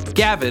V,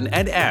 Gavin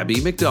and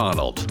Abby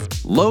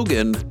McDonald,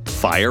 Logan,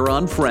 Fire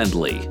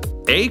Unfriendly,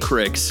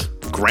 Acrix,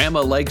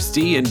 Grandma Likes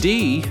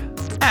D&D,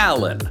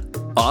 Alan,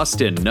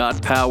 Austin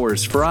Nut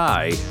Powers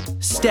Fry,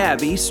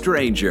 Stabby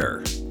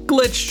Stranger,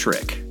 Glitch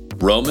Trick,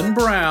 Roman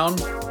Brown,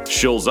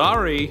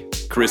 Shulzari,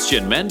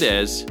 Christian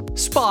Mendez,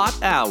 Spot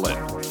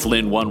Allen,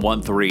 Flynn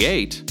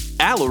 1138,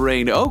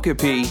 Alarain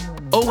Okapi,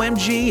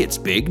 OMG It's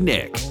Big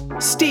Nick,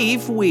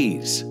 Steve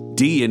Wees,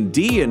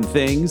 D&D and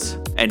Things,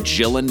 and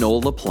Jill and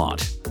Noel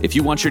LaPlante. If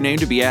you want your name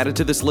to be added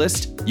to this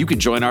list, you can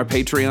join our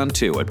Patreon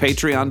too at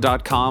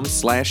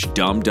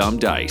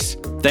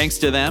patreon.com/dumdumdice. Thanks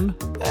to them,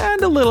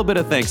 and a little bit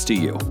of thanks to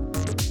you.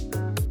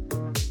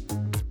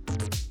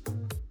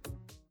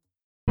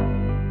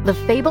 The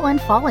Fable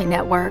and Folly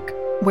Network,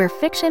 where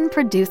fiction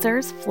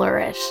producers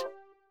flourish.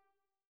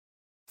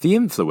 The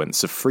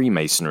influence of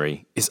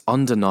Freemasonry is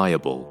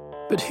undeniable,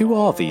 but who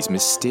are these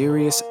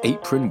mysterious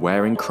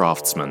apron-wearing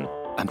craftsmen,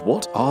 and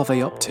what are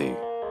they up to?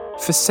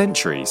 For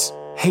centuries,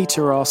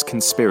 hater-ass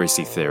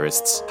conspiracy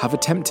theorists have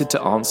attempted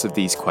to answer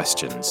these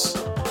questions.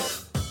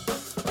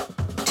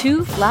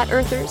 Two Flat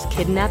Earthers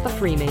Kidnap a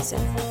Freemason,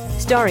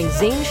 starring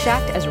Zane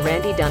Schacht as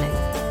Randy Dunning,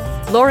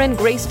 Lauren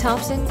Grace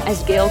Thompson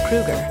as Gail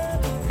Kruger,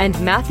 and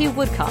Matthew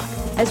Woodcock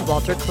as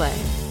Walter Clay.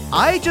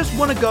 I just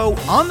want to go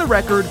on the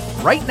record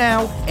right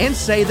now and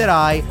say that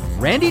I,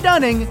 Randy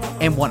Dunning,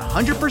 am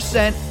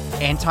 100%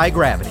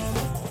 anti-gravity.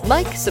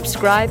 Like,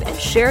 subscribe, and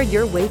share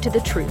your way to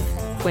the truth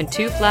when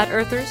Two Flat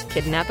Earthers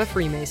Kidnap a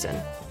Freemason.